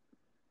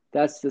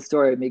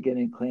story of me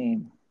getting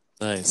clean.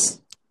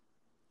 Nice.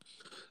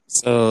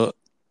 So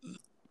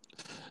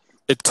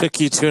it took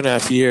you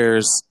 2.5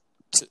 years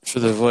for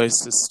the voice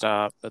to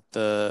stop, but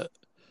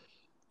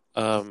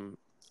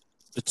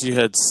you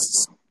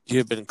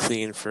had been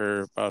clean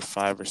for about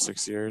 5 or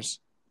 6 years.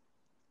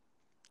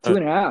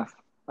 2.5.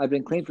 I've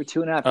been clean for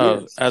 2.5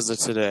 years. As of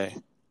today.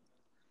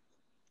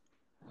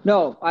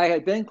 No, I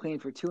had been clean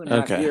for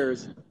 2.5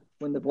 years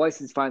when the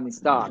voices finally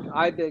stopped.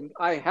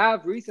 I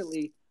have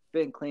recently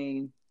been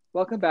clean.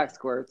 Welcome back,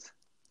 Squirts.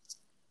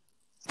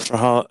 For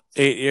how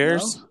 8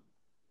 years? No?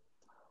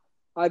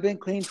 I've been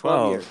clean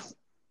 12 years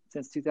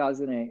since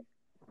 2008.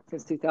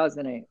 Since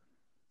 2008.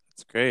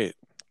 That's great.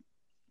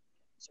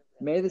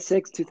 May the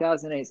 6th,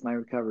 2008 is my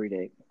recovery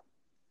date.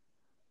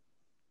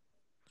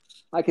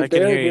 I can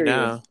barely hear you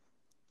now.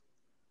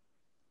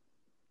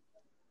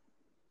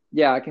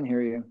 Yeah, I can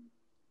hear you.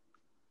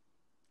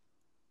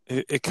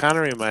 It kind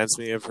of reminds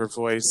me of her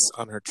voice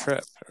on her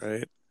trip,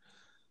 right?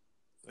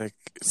 Like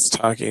it's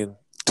talking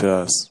to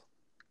us.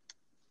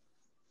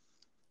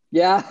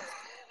 Yeah.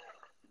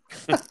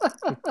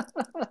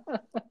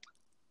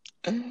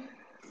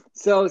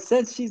 So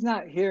since she's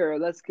not here,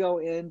 let's go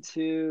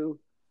into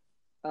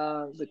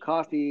the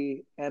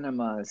coffee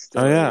enema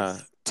stories. Oh yeah,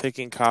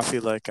 taking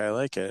coffee like I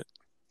like it.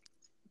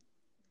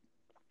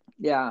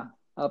 Yeah,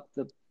 up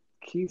the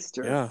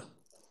keister. Yeah.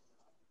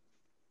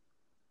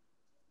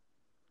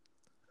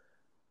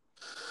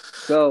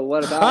 So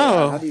what about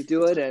it? How do you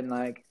do it, and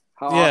like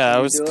how often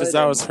it was because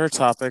that was her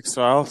topic,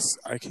 so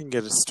I can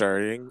get it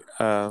starting.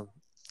 That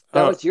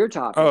was your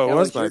topic. Oh, it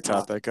was my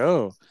topic.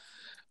 Oh,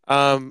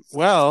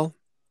 well,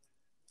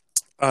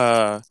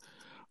 I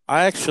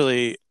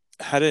actually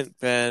hadn't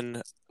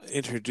been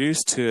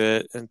introduced to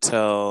it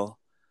until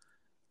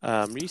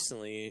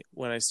recently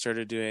when I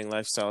started doing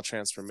lifestyle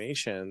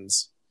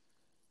transformations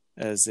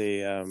as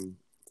a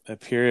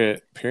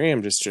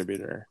Purium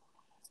distributor,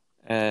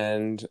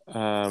 and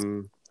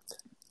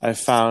I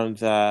found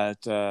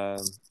that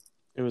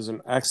it was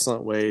an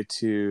excellent way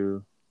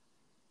to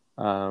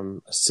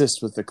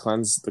assist with the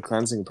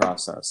cleansing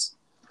process.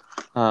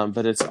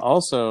 But it's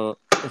also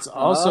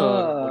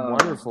a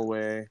wonderful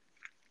way.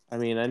 I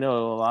mean, I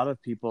know a lot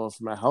of people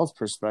from a health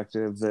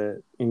perspective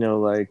that,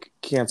 like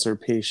cancer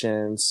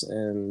patients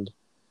and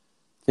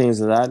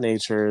things of that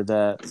nature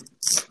that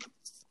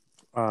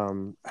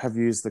have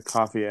used the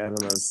coffee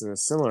enemas in a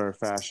similar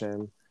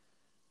fashion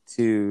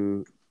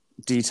to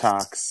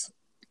detox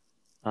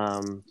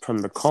from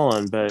the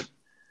colon. But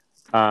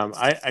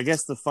I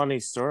guess the funny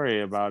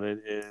story about it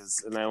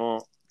is, and I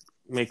won't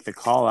make the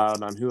call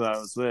out on who I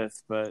was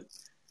with, but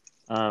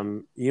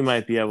you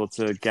might be able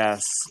to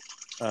guess.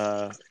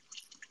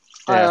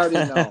 I already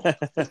know.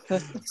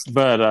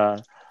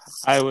 But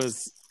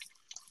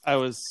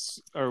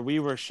we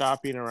were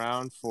shopping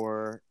around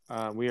for,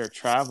 we were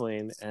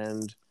traveling,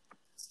 and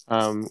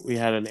we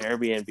had an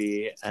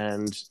Airbnb,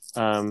 and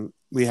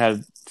we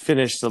had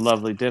finished a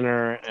lovely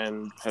dinner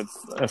and had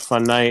a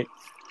fun night,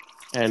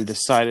 and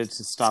decided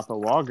to stop at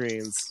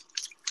Walgreens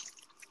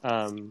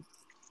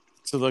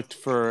to look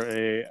for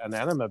an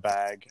enema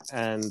bag,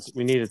 and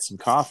we needed some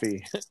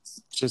coffee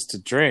just to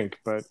drink,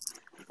 but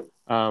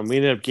we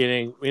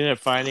ended up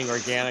finding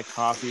organic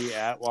coffee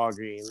at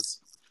Walgreens,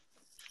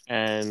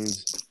 and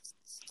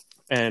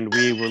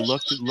we were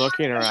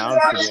looking around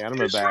for the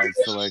enema bag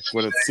for like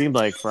what it seemed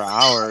like for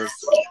hours.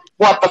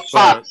 What the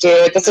fuck,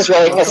 dude? This is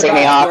really pissing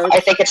me off. I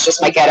think it's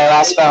just my ghetto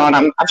ass phone.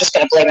 I'm just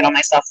gonna blame it on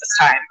myself this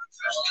time.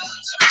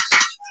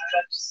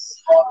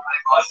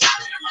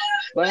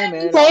 Blame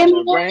it on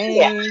the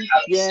rain.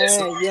 Yeah.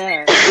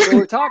 So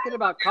we're talking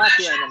about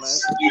coffee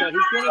enemas. So he's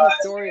giving a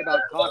story about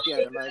coffee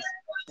enemas.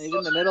 And he's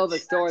in the middle of a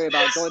story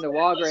about going to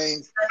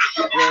Walgreens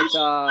with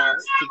to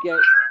get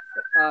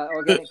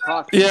organic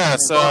coffee. Yeah,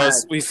 so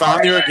we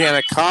found the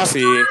organic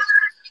coffee,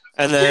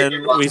 and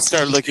then we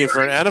started looking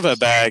for an enema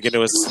bag, and it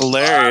was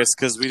hilarious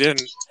because we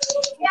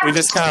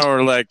just kind of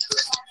were like,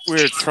 we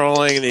were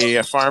trolling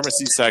the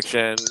pharmacy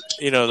section,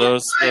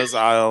 those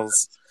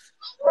aisles,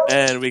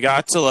 and we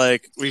got to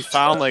we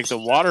found the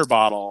water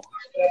bottle,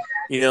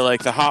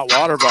 like the hot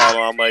water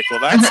bottle. I'm like,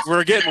 well,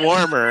 we're getting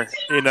warmer,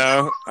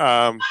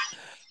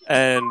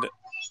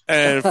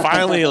 and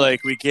finally,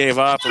 we gave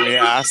up and we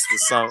asked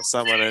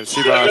someone, and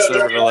she brought us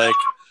over to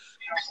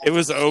it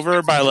was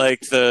over by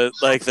the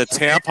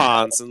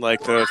tampons and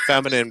the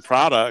feminine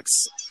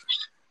products,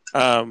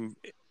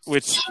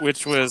 which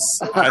was,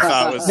 I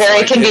thought was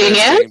very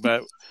convenient.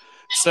 But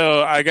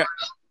so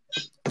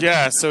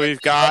so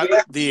we've got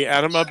the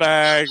enema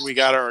bag, we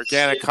got our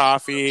organic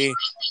coffee,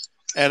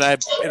 and I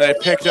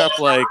picked up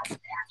like,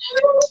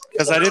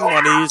 because I didn't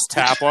want to use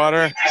tap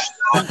water.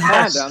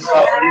 Condom.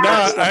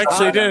 No, I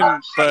actually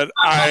didn't, but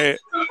I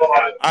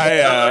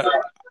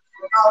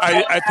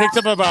picked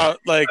up about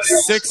like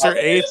 6 or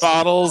 8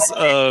 bottles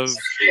of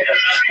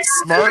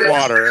Smart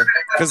Water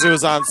because it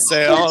was on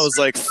sale.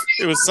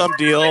 It was some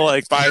deal,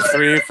 like buy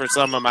 3 for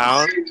some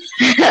amount.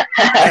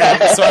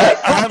 And so I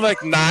had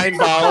like 9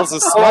 bottles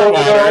of Smart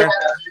Water,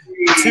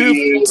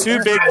 two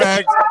big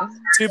bags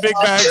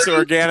of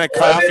organic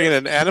coffee, and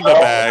an enema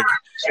bag.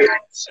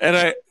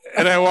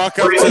 And I walk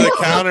up to the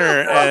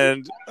counter,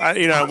 and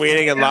I'm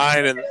waiting in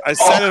line, and I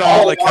set it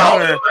all on the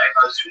counter,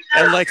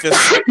 and like the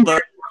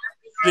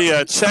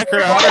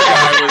checker outer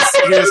guy was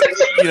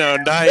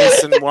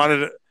nice and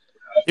wanted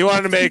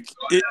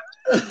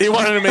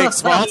to make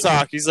small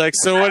talk. He's like,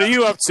 "So what are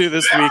you up to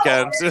this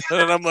weekend?"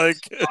 And I'm like,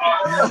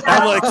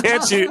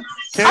 "Can't you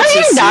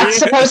not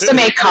supposed to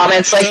make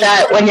comments like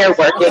that when you're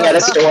working at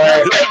a store?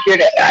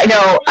 I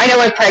know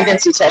with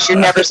pregnancy tests, you're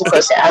never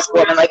supposed to ask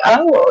women like,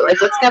 "Oh,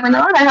 like what's going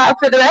on? I have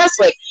for the rest."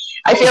 Like,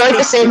 I feel like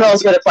the same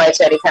rules would apply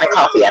to any kind of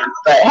coffee animal.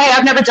 But hey,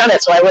 I've never done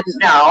it, so I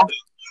wouldn't know.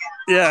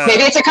 Yeah.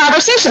 Maybe it's a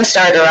conversation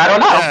starter. I don't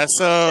know.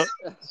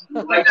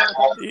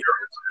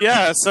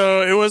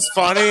 So it was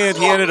funny, and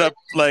he ended up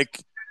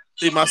like,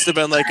 he must have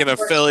been like an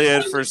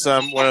affiliate for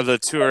one of the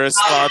tourist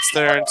spots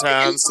there in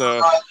town.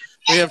 So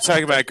we have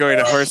talking about going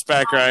to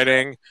horseback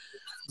riding,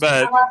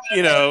 but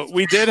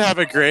we did have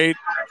a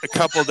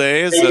couple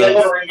days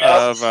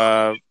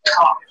of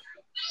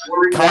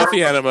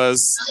coffee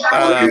enemas.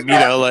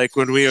 Like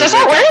when we would wake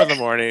up in the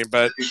morning.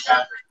 But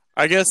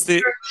I guess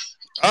so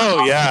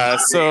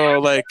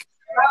like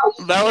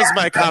that was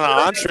my kind of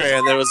entree,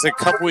 and there was a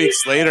couple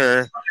weeks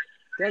later.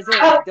 It's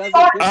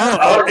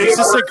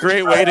just a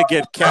great way to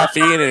get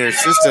caffeine in your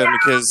system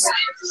because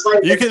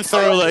you can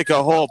throw like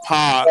a whole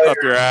pot up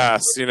your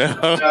ass,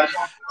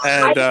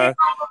 And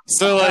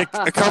so like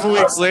a couple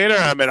weeks later,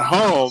 I'm at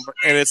home,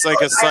 and it's like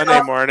a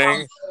Sunday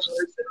morning,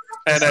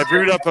 and I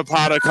brewed up a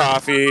pot of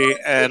coffee,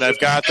 and I've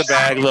got the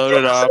bag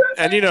loaded up,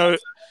 and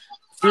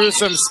threw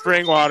some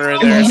spring water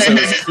in there so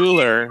it's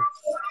cooler.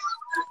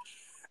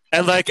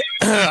 And like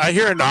I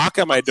hear a knock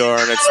on my door,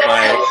 and it's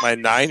my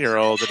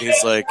 9-year-old, and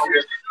he's like,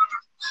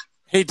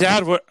 "Hey,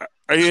 Dad, what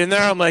are you in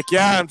there?" I'm like,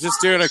 "Yeah, I'm just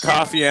doing a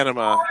coffee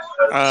enema.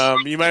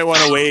 You might want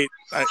to wait.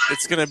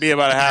 It's going to be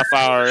about a half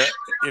hour,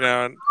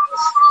 And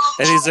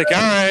he's like,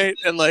 "All right."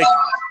 And like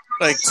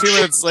 2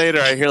 minutes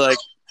later, I hear like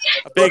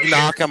a big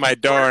knock on my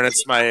door, and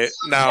it's my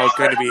now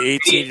going to be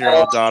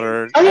 18-year-old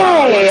daughter on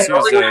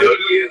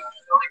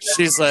Tuesday.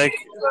 She's like,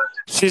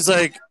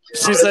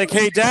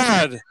 "Hey,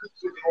 Dad,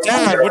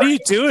 what are you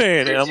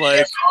doing?" And I'm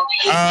like,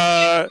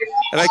 and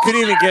I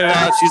couldn't even get it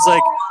out. She's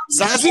like,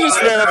 "Zazie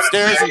just ran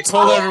upstairs and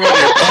told everyone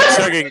you're butt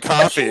chugging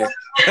coffee."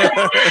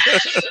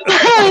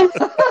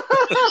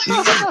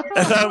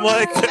 And I'm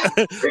like,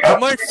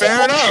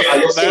 fair enough.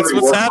 That's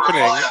what's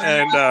happening.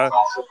 And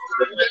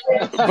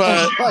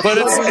but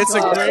it's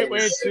a great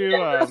way to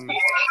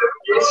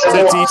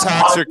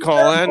detox your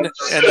colon,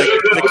 and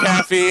the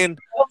caffeine.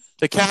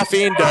 The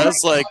caffeine does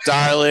like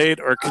dilate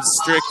or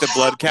constrict the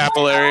blood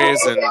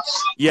capillaries, and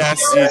yes,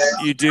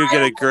 you do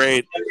get a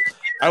great.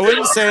 I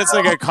wouldn't say it's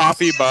like a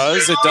coffee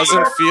buzz. It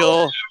doesn't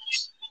feel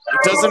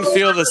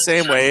the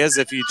same way as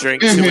if you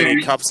drink too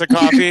many cups of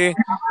coffee.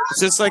 It's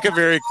just like you're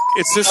very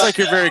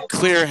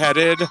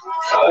clear-headed,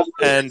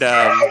 and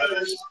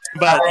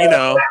but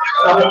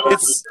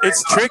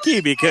it's tricky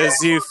because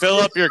you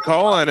fill up your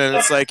colon, and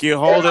it's like you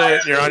hold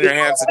it, and you're on your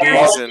hands and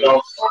knees, and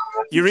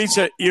you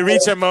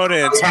reach a moment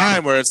in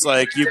time where it's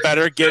like you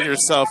better get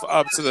yourself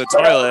up to the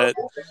toilet,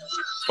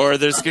 or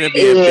there's going to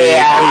be a big,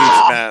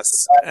 huge mess.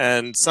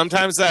 And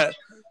sometimes that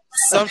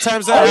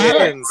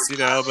happens, but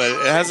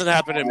it hasn't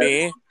happened to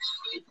me.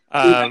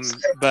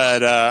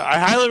 But I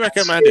highly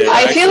recommend it.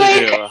 I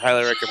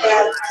highly recommend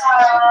it.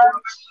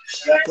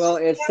 Well,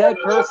 if said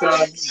person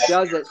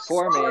does it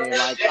for me,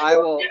 like I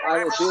will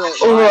do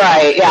it.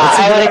 Right? Yeah,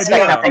 I would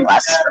expect nothing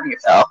less from you,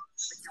 Phil.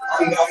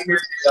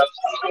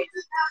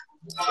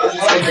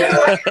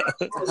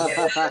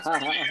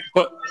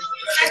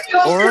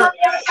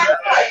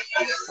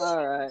 All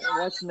right,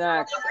 what's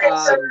next?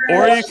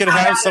 Or you can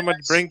have someone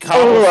bring coffee.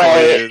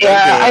 Right,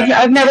 yeah.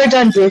 I've never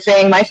done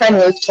boofing. My friend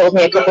Luke told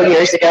me a couple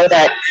years ago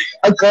that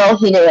a girl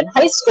he knew in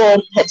high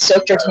school had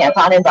soaked her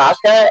tampon in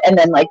vodka and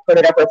then like put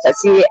it up her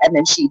pussy, and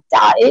then she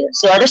died.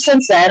 So ever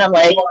since then, I'm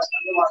like,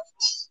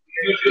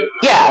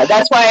 yeah,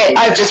 that's why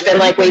I've just been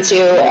like way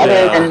too,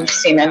 other than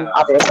semen,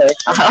 obviously.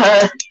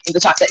 The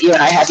talk that you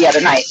and I had the other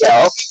night,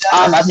 Phil.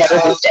 I've never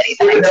boofed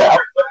anything, so.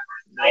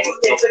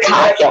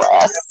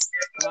 Calculus.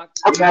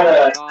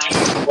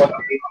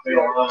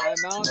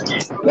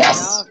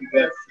 Yes.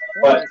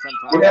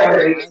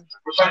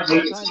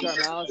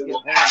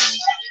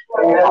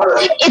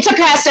 It's a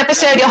past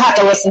episode. You'll have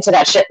to listen to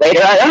that shit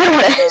later. I don't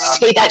want to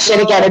say that shit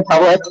again in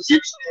public.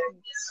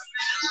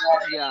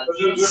 Yeah.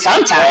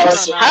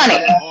 Sometimes,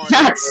 honey.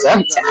 Not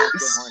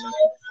sometimes.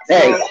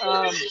 There you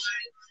go.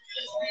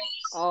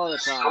 All the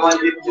time.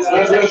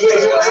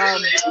 Yeah.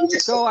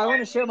 So I want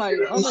to share my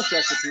hummus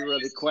recipe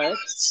really quick.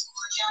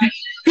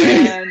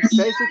 And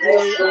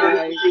basically,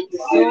 I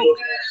soak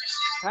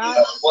half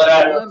a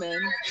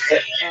lemon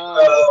I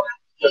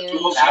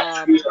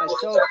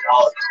soak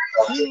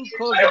 2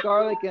 cloves of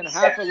garlic in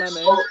half a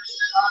lemon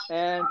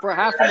and for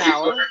half an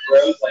hour.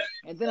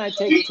 And then I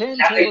take 10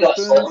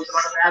 tablespoons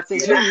of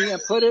tahini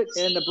and put it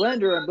in the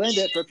blender and blend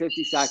it for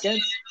 50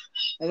 seconds.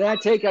 And then I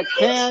take a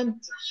can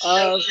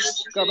of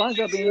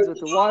garbanzo beans with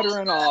the water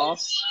and all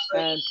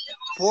and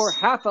pour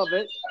half of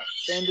it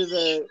into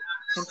the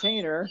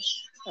container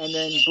and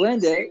then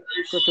blend it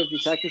for 50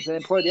 seconds and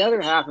then pour the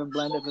other half and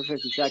blend it for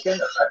 50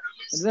 seconds.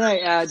 And then I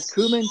add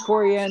cumin,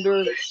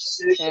 coriander,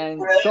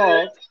 and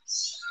salt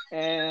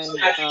and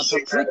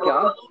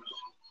paprika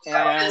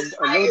and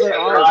a little bit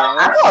of olive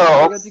oil.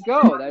 Oh. Good to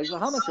go. That is the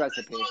hummus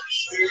recipe.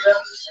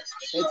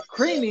 It's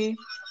creamy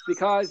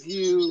because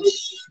you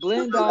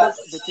blend up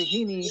the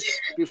tahini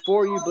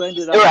before you blend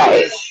it up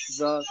with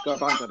the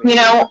garbanzo beans. You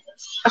know,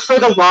 for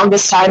the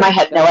longest time, I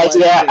had no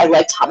idea I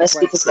liked hummus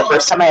because the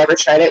first time I ever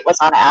tried it was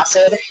on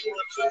acid.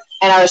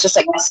 And I was just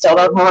like, I still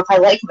don't know if I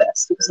like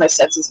this because my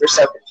senses were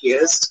so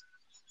confused.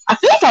 I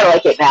think I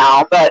like it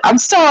now, but I'm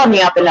still on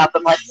the up and up.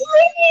 I'm like,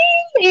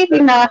 maybe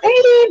not,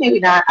 maybe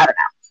not. I don't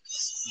know.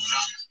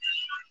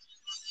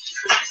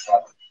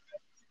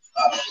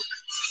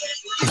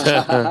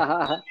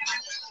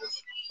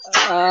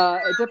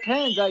 It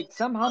depends. Like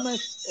some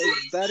hummus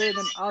is better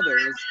than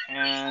others,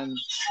 and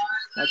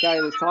like I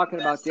was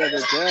talking about the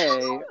other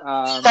day,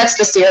 that's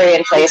the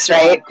Syrian place,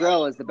 right?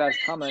 Grill is the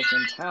best hummus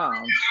in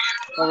town.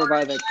 Over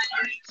by the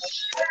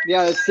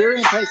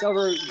Syrian place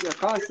over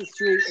across the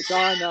street. It's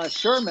on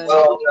Sherman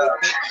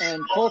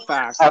and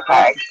Colfax,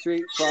 across the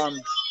street from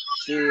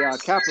the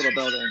Capitol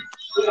building.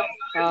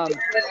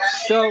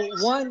 So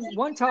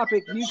one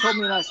topic you told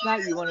me last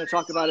night you want to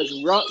talk about is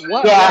what?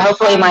 Yeah,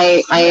 hopefully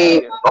my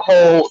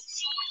whole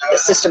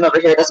system over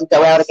here doesn't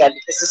go out again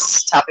because this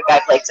is a topic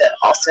I'd like to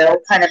also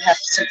kind of have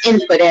some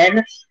input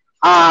in.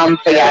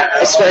 But yeah,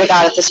 I swear to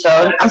God, at this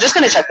phone, I'm just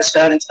going to check this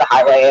phone into the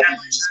highway and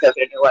just go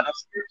get a new one if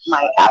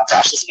my app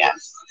crashes again.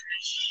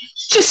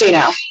 Just so you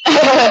know.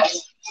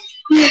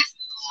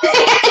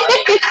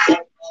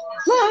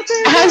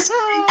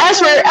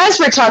 As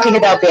we're talking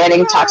about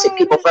banning toxic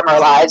people from our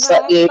lives,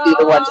 let me be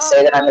the one to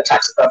say that I'm the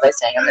toxicophobe by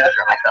saying I'm going to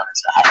throw my phone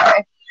into the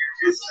highway.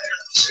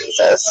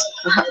 Jesus.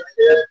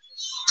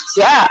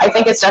 Yeah, I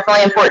think it's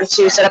definitely important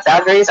to set up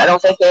boundaries. I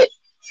don't think it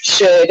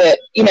should,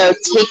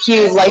 take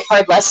you life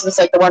hard lessons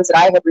like the ones that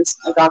I have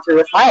recently gone through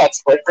with my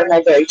ex-boyfriend,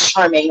 my very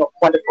charming,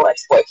 wonderful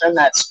ex-boyfriend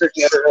that screwed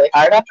me over really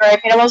hard after I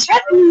paid a little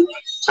stress and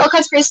all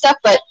kinds of crazy stuff,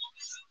 but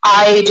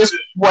I just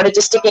wanted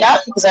to stick it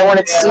out because I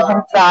wanted to see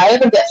him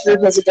thrive and get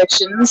through his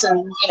addictions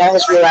and,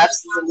 his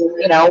relapses and,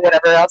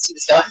 whatever else he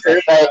was going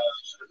through. But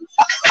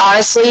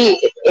honestly,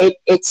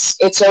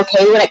 it's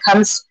okay when it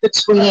comes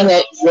between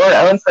your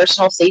own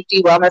personal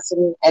safety, wellness,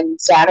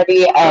 and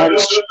sanity and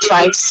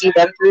trying to see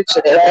them through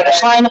to their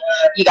finish line.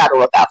 You got to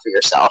look out for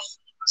yourself.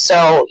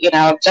 So,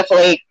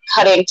 definitely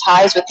cutting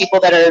ties with people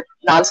that are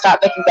nonstop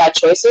making bad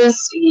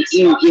choices,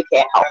 you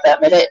can't help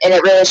them. And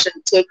it really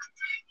shouldn't take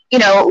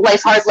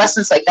life hard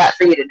lessons like that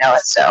for you to know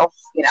it. So,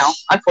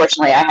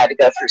 unfortunately, I had to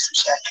go through some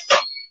shit.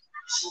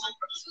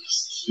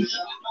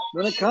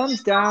 When it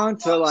comes down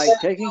to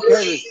taking care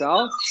of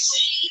yourself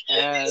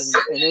and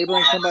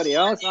enabling somebody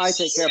else, I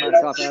take care of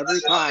myself every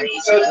time.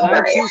 And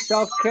I choose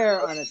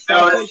self-care on a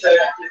selfish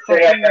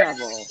fucking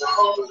level.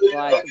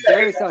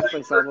 Very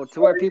selfish level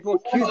to where people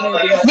accuse me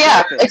of being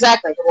selfish.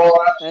 Exactly.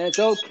 And it's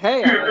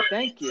okay. I'm like,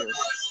 thank you.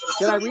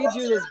 Can I read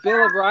you this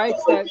Bill of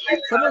Rights that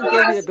someone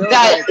gave me a Bill of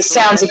Rights? That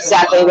sounds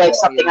exactly like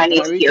something I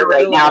need to hear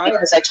right now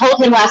because I told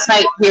him last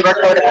night we were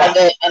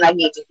codependent and I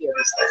need to hear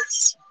these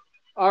things.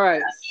 All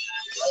right.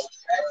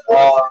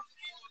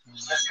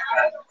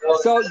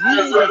 So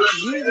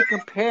you need to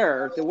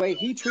compare the way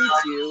he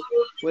treats you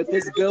with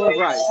this Bill of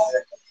Rights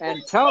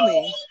and tell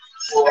me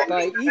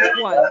by each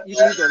one, you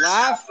can either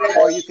laugh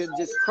or you can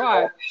just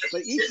cry,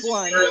 but each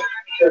one,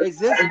 is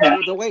this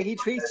the way he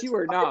treats you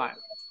or not?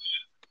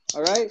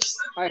 All right?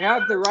 I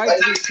have the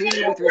right to be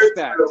treated with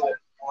respect.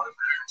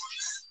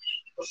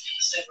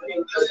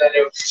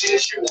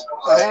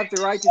 I have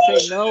the right to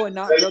say no and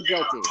not feel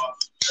guilty.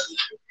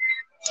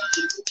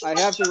 I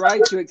have the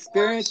right to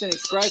experience and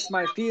express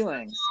my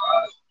feelings.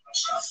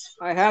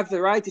 I have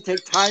the right to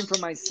take time for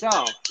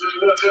myself.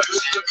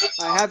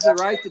 I have the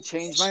right to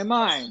change my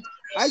mind.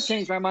 I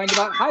changed my mind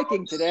about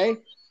hiking today,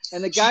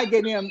 and the guy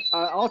gave me an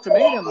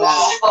ultimatum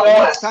that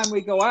next time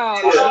we go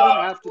out, we're going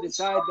to have to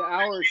decide the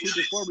hour or two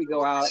before we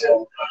go out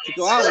to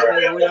go out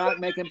with me. We're not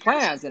making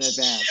plans in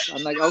advance.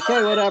 I'm like,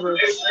 okay, whatever.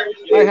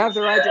 I have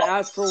the right to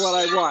ask for what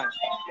I want.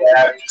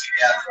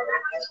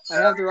 I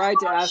have the right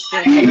to ask for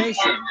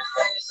information.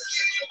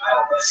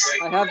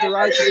 I have the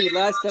right to do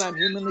less than I'm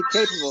humanly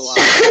capable of.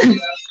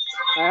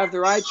 I have the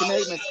right to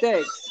make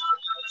mistakes.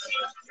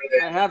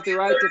 I have the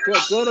right to feel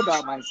good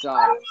about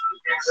myself.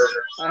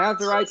 I have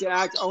the right to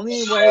act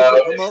only in ways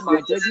that promote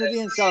my dignity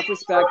and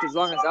self-respect as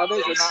long as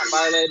others are not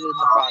violated in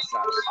the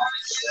process.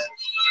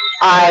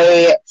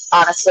 I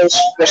honestly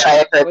wish I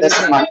had heard this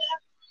a month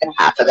and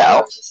a half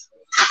ago.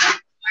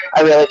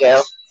 I really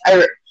do.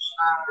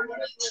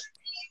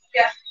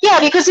 Yeah,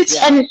 because it's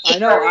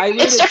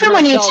it's different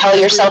when you tell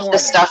yourself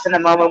this stuff in the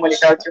moment when you're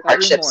going through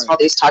hardships and all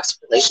these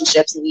toxic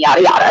relationships and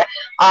yada yada.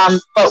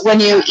 But when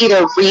you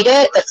either read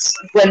it, that's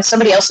when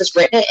somebody else has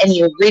written it, and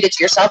you read it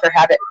to yourself or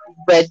have it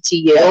read to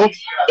you,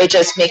 it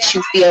just makes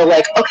you feel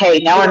like, okay,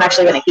 now I'm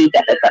actually going to heed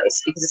that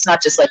advice, because it's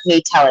not just like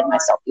me telling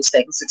myself these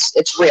things.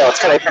 It's real. It's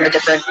coming from a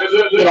different,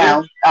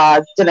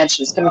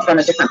 dimension. It's coming from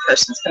a different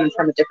person. It's coming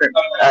from a different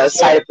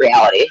side of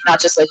reality, not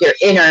just like your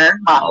inner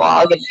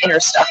monologue and inner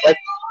stuff. Like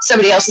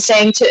somebody else is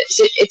saying to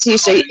you,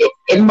 so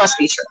it must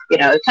be true.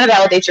 It kind of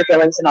validates your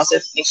feelings and also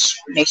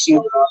makes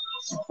you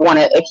want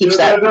to. It keeps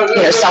that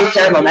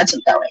self-care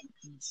momentum going.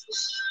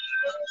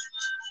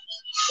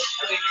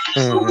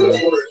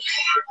 Mm-hmm.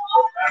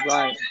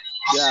 Right.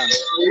 Yeah.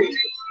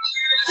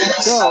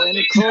 So,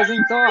 any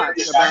closing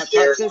thoughts about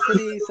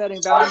toxicity, setting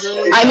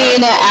boundaries? I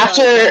mean,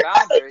 after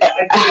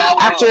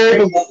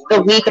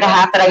the week and a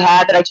half that I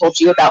had, that I told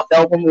you about,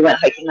 Bill, when we went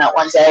hiking that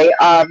one day,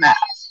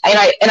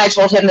 and I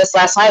told him this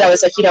last night. I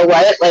was like, you know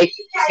what? Like,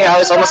 I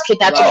was almost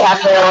kidnapped in Cap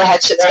Hill. I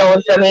had shit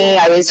going for me.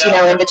 I was,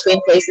 in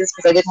between places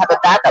because I didn't have a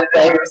backup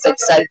plan because I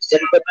decided to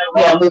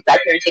move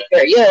back here and take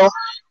care of you.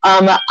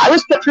 I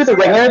was put through the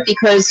ringer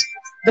because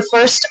the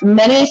first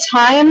many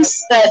times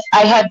that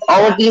I had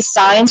all of these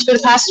signs for the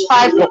past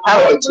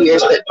probably 2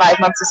 years, but 5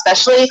 months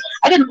especially,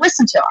 I didn't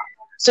listen to them.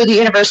 So the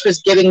universe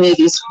was giving me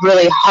these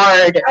really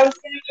hard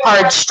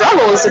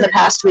struggles in the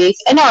past week,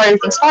 and now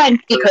everything's fine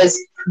because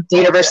the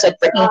universe said,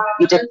 Brittany,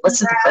 you didn't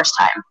listen the first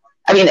time.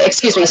 I mean,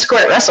 excuse me,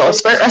 Squirt Russell,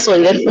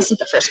 you didn't listen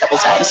the first couple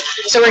times,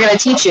 so we're going to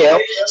teach you.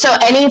 So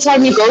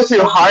anytime you go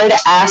through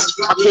hard-ass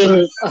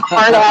fucking,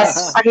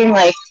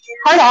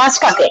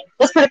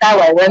 let's put it that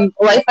way, when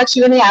life fucks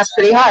you in the ass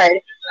pretty hard,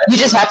 you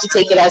just have to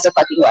take it as a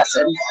fucking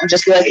lesson and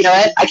just be like, you know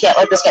what, I can't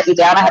let this get me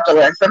down, I have to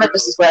learn from it,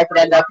 this is where I could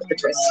end up with the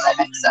choices I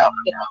make, so,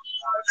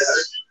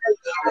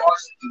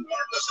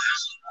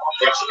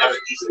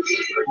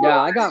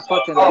 Yeah, I got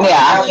fucking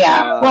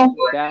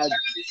bad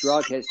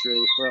drug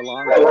history for a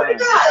long time.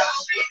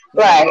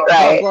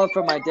 Right. Love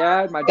from my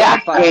dad. My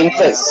dad. Yeah, I mean,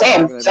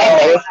 same,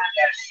 baby.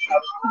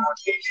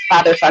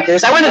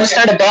 Fatherfuckers. I wanted to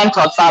start a band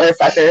called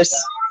Fatherfuckers,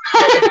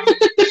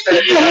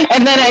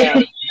 and then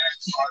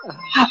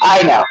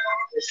I know.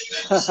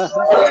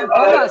 I'm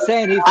not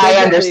saying I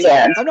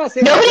understand. I'm not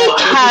saying nobody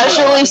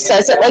casually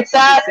says it like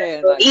that,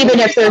 even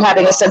if they're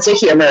having a sense of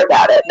humor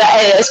about it,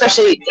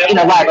 especially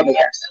live on the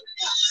air.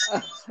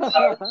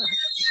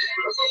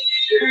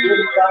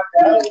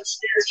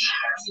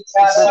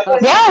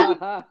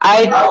 Yeah,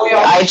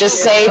 I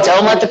just say,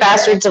 don't let the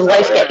bastards of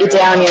life get you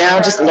down.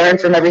 Just learn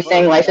from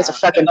everything. Life is a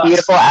fucking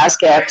beautiful ass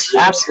gift.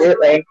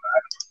 Absolutely.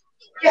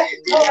 Yeah,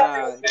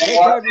 take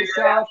care of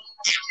yourself.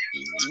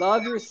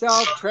 Love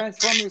yourself,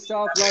 transform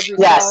yourself, love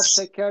yourself,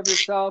 take care of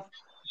yourself.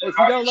 If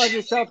you don't love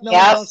yourself, no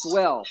one else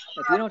will.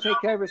 If you don't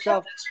take care of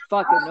yourself,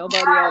 fuck it,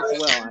 nobody else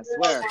will, I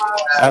swear.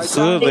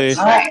 Absolutely.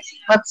 All right.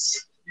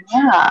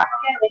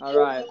 All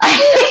right.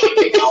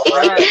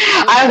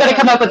 I'm going to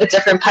come up with a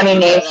different punny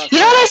name. You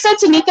know what I said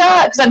to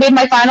Nika? Because I made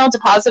my final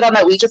deposit on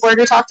that Ouija board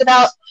we talked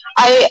about.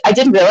 I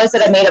didn't realize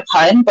that I made a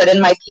pun, but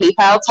in my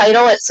PayPal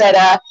title it said,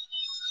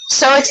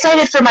 so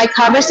excited for my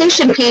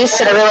conversation piece,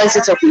 and I realized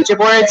it's a Ouija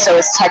board, so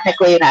it's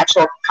technically an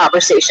actual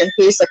conversation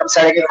piece, like I'm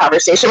starting a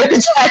conversation with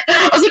the dad.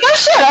 I was like, oh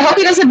shit, I hope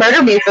he doesn't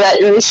murder me for that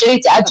really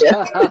shitty dad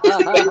joke.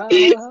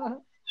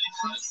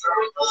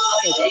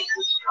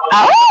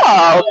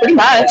 Oh, pretty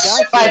much.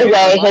 By the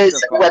way,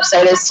 his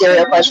website is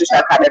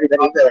serialpleasures.com.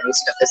 Everybody really needs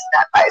to visit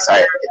that by his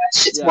art.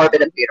 It's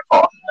morbid and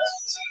beautiful.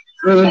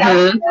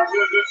 Mm-hmm.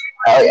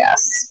 Oh,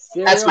 yes.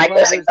 That's my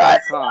closing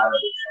thought.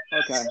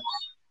 Okay.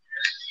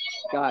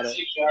 Got it.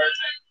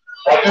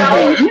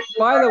 Mm-hmm.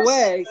 By the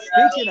way,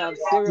 speaking of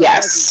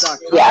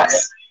serialpleasures.com,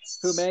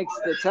 who makes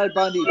the Ted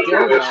Bundy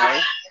dildo?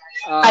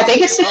 I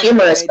think it's the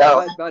humorous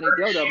bone. Ted Bundy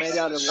dildo made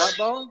out of what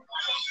bone?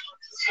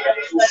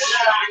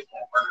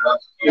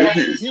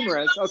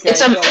 Humorous. Okay.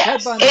 It's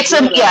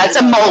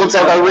a mold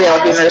of a real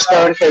humorous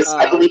bone because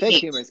I believe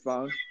humorous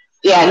bone.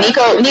 Yeah,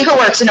 Nico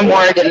works in a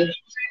morgue and.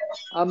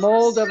 A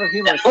mold of a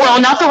humorous.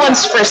 Well, not the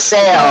ones for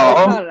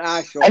sale. Not an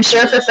actual. I'm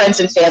sure for friends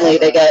and family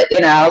they get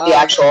the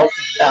actual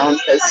bone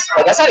because,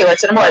 like I said, he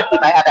works in a morgue. He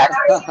might have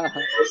access.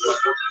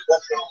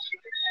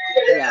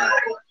 Yeah.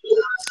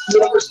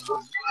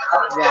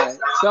 Right.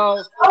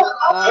 So,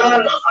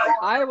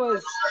 I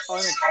was on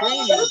a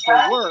training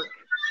for work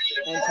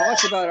and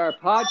talked about our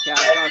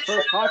podcast, our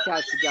first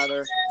podcast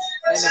together,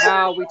 and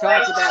how we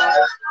talked about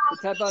the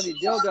Ted Bundy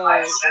dildo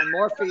and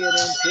morphing it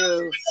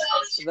into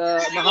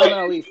the Muhammad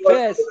Ali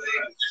fist.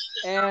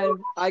 And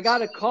I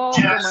got a call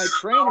from my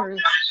trainer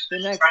the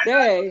next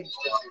day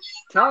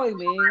telling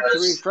me to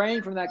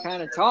refrain from that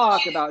kind of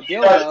talk about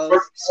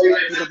dildos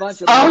with a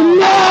bunch of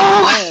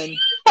men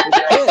with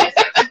kids.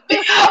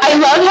 I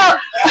love how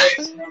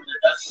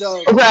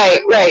So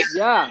Right.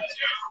 yeah.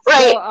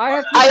 Right. So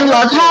I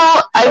love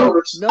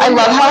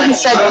how he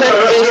said put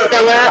a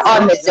filler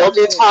on the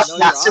dildo talk,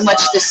 not so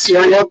much the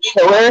serial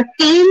killer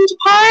themed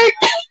part.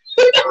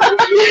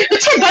 The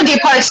Ted Bundy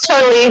part's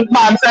totally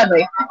mom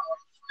friendly.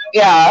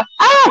 Yeah.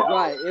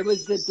 Right. It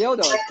was the dildo.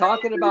 It's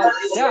talking about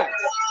sex.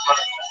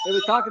 It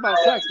was talking about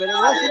sex, but it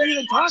wasn't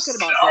even talking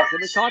about sex.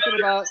 It was talking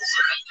about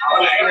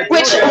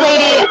Which,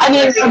 lady, I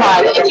mean, come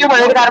on. If you're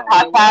worried about a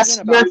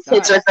podcast, your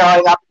kids are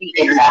growing up in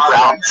the internet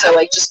realm. So,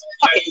 like, just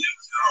fucking...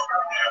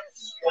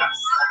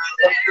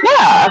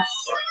 Yeah.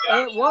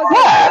 It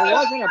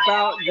wasn't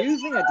about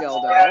using a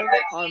dildo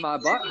on my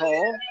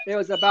butthole. It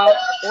was about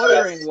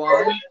ordering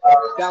one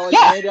that was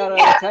made out of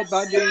Ted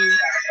Bundy.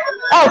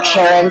 Oh,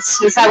 Karen's.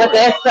 Is that what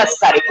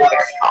that's not even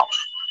very common.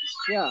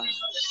 Yeah.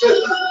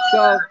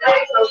 So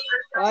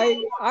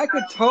I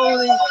could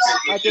totally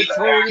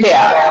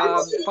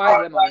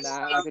fight him on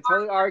that. I could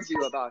totally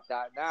argue about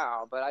that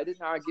now, but I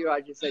didn't argue.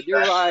 I just said, you're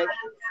right.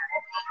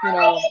 You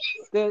know,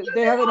 they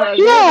have an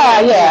in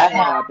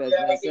that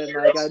business, and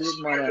like I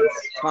didn't want to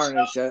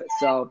tarnish it.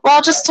 So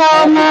well, just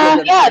tell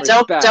them,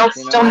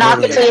 don't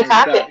knock it till you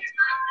pack it.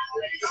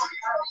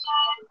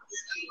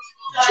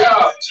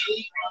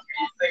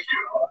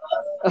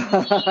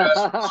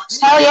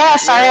 Hell yeah,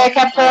 sorry I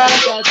kept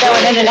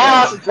going in and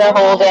out the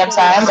whole damn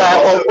time,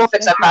 but we'll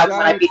fix that problem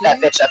when I beat that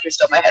bitch up who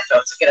stole my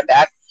headphones and get them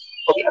back.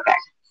 We'll be okay.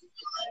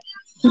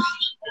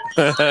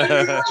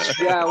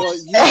 Yeah, well,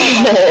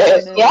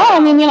 yeah, I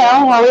mean, you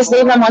know, always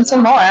leave them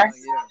wanting more.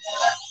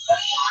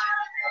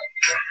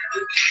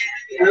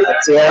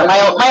 Dear, my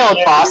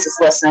old boss is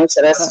listening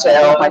to this too.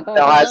 Oh my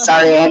God,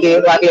 sorry, Andy,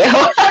 love you.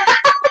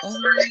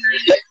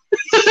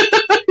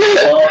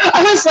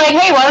 I was like,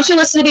 hey, why don't you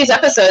listen to these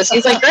episodes?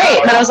 He's like, great.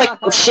 And then I was like,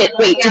 oh shit,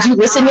 wait, did you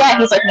listen yet?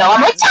 And he's like, no.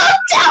 I'm like, don't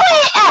do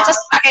it. Yeah, just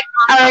fucking,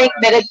 I already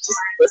committed. Just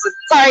listen.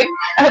 Sorry,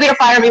 I hope you don't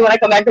fire me when I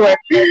come back to work.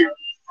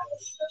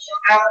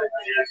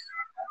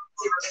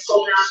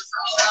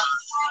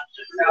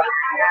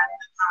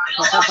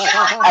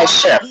 I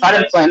sure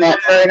unemployment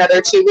for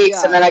another 2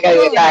 weeks, and then I gotta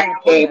get back in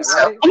the game.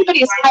 So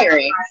anybody is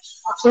hiring,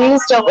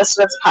 please don't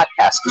listen to this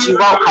podcast because you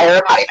won't hire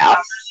a potty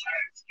mouth.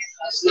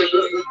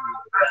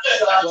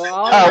 Well,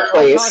 I'll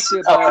please. Talk to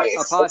you about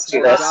a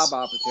possible job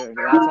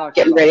opportunity. I'll talk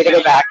Getting ready to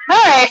go back. All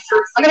right,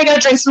 I'm gonna go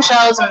drink some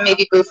shells and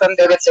maybe boof them,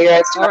 go get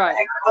cigarettes. All right.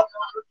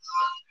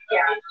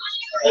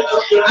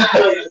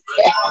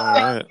 All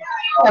right.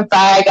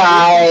 Bye,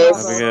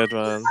 guys. Have a good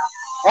one.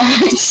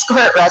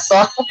 Squirt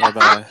wrestle. Bye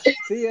bye.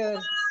 See ya,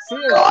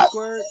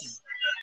 Squirt.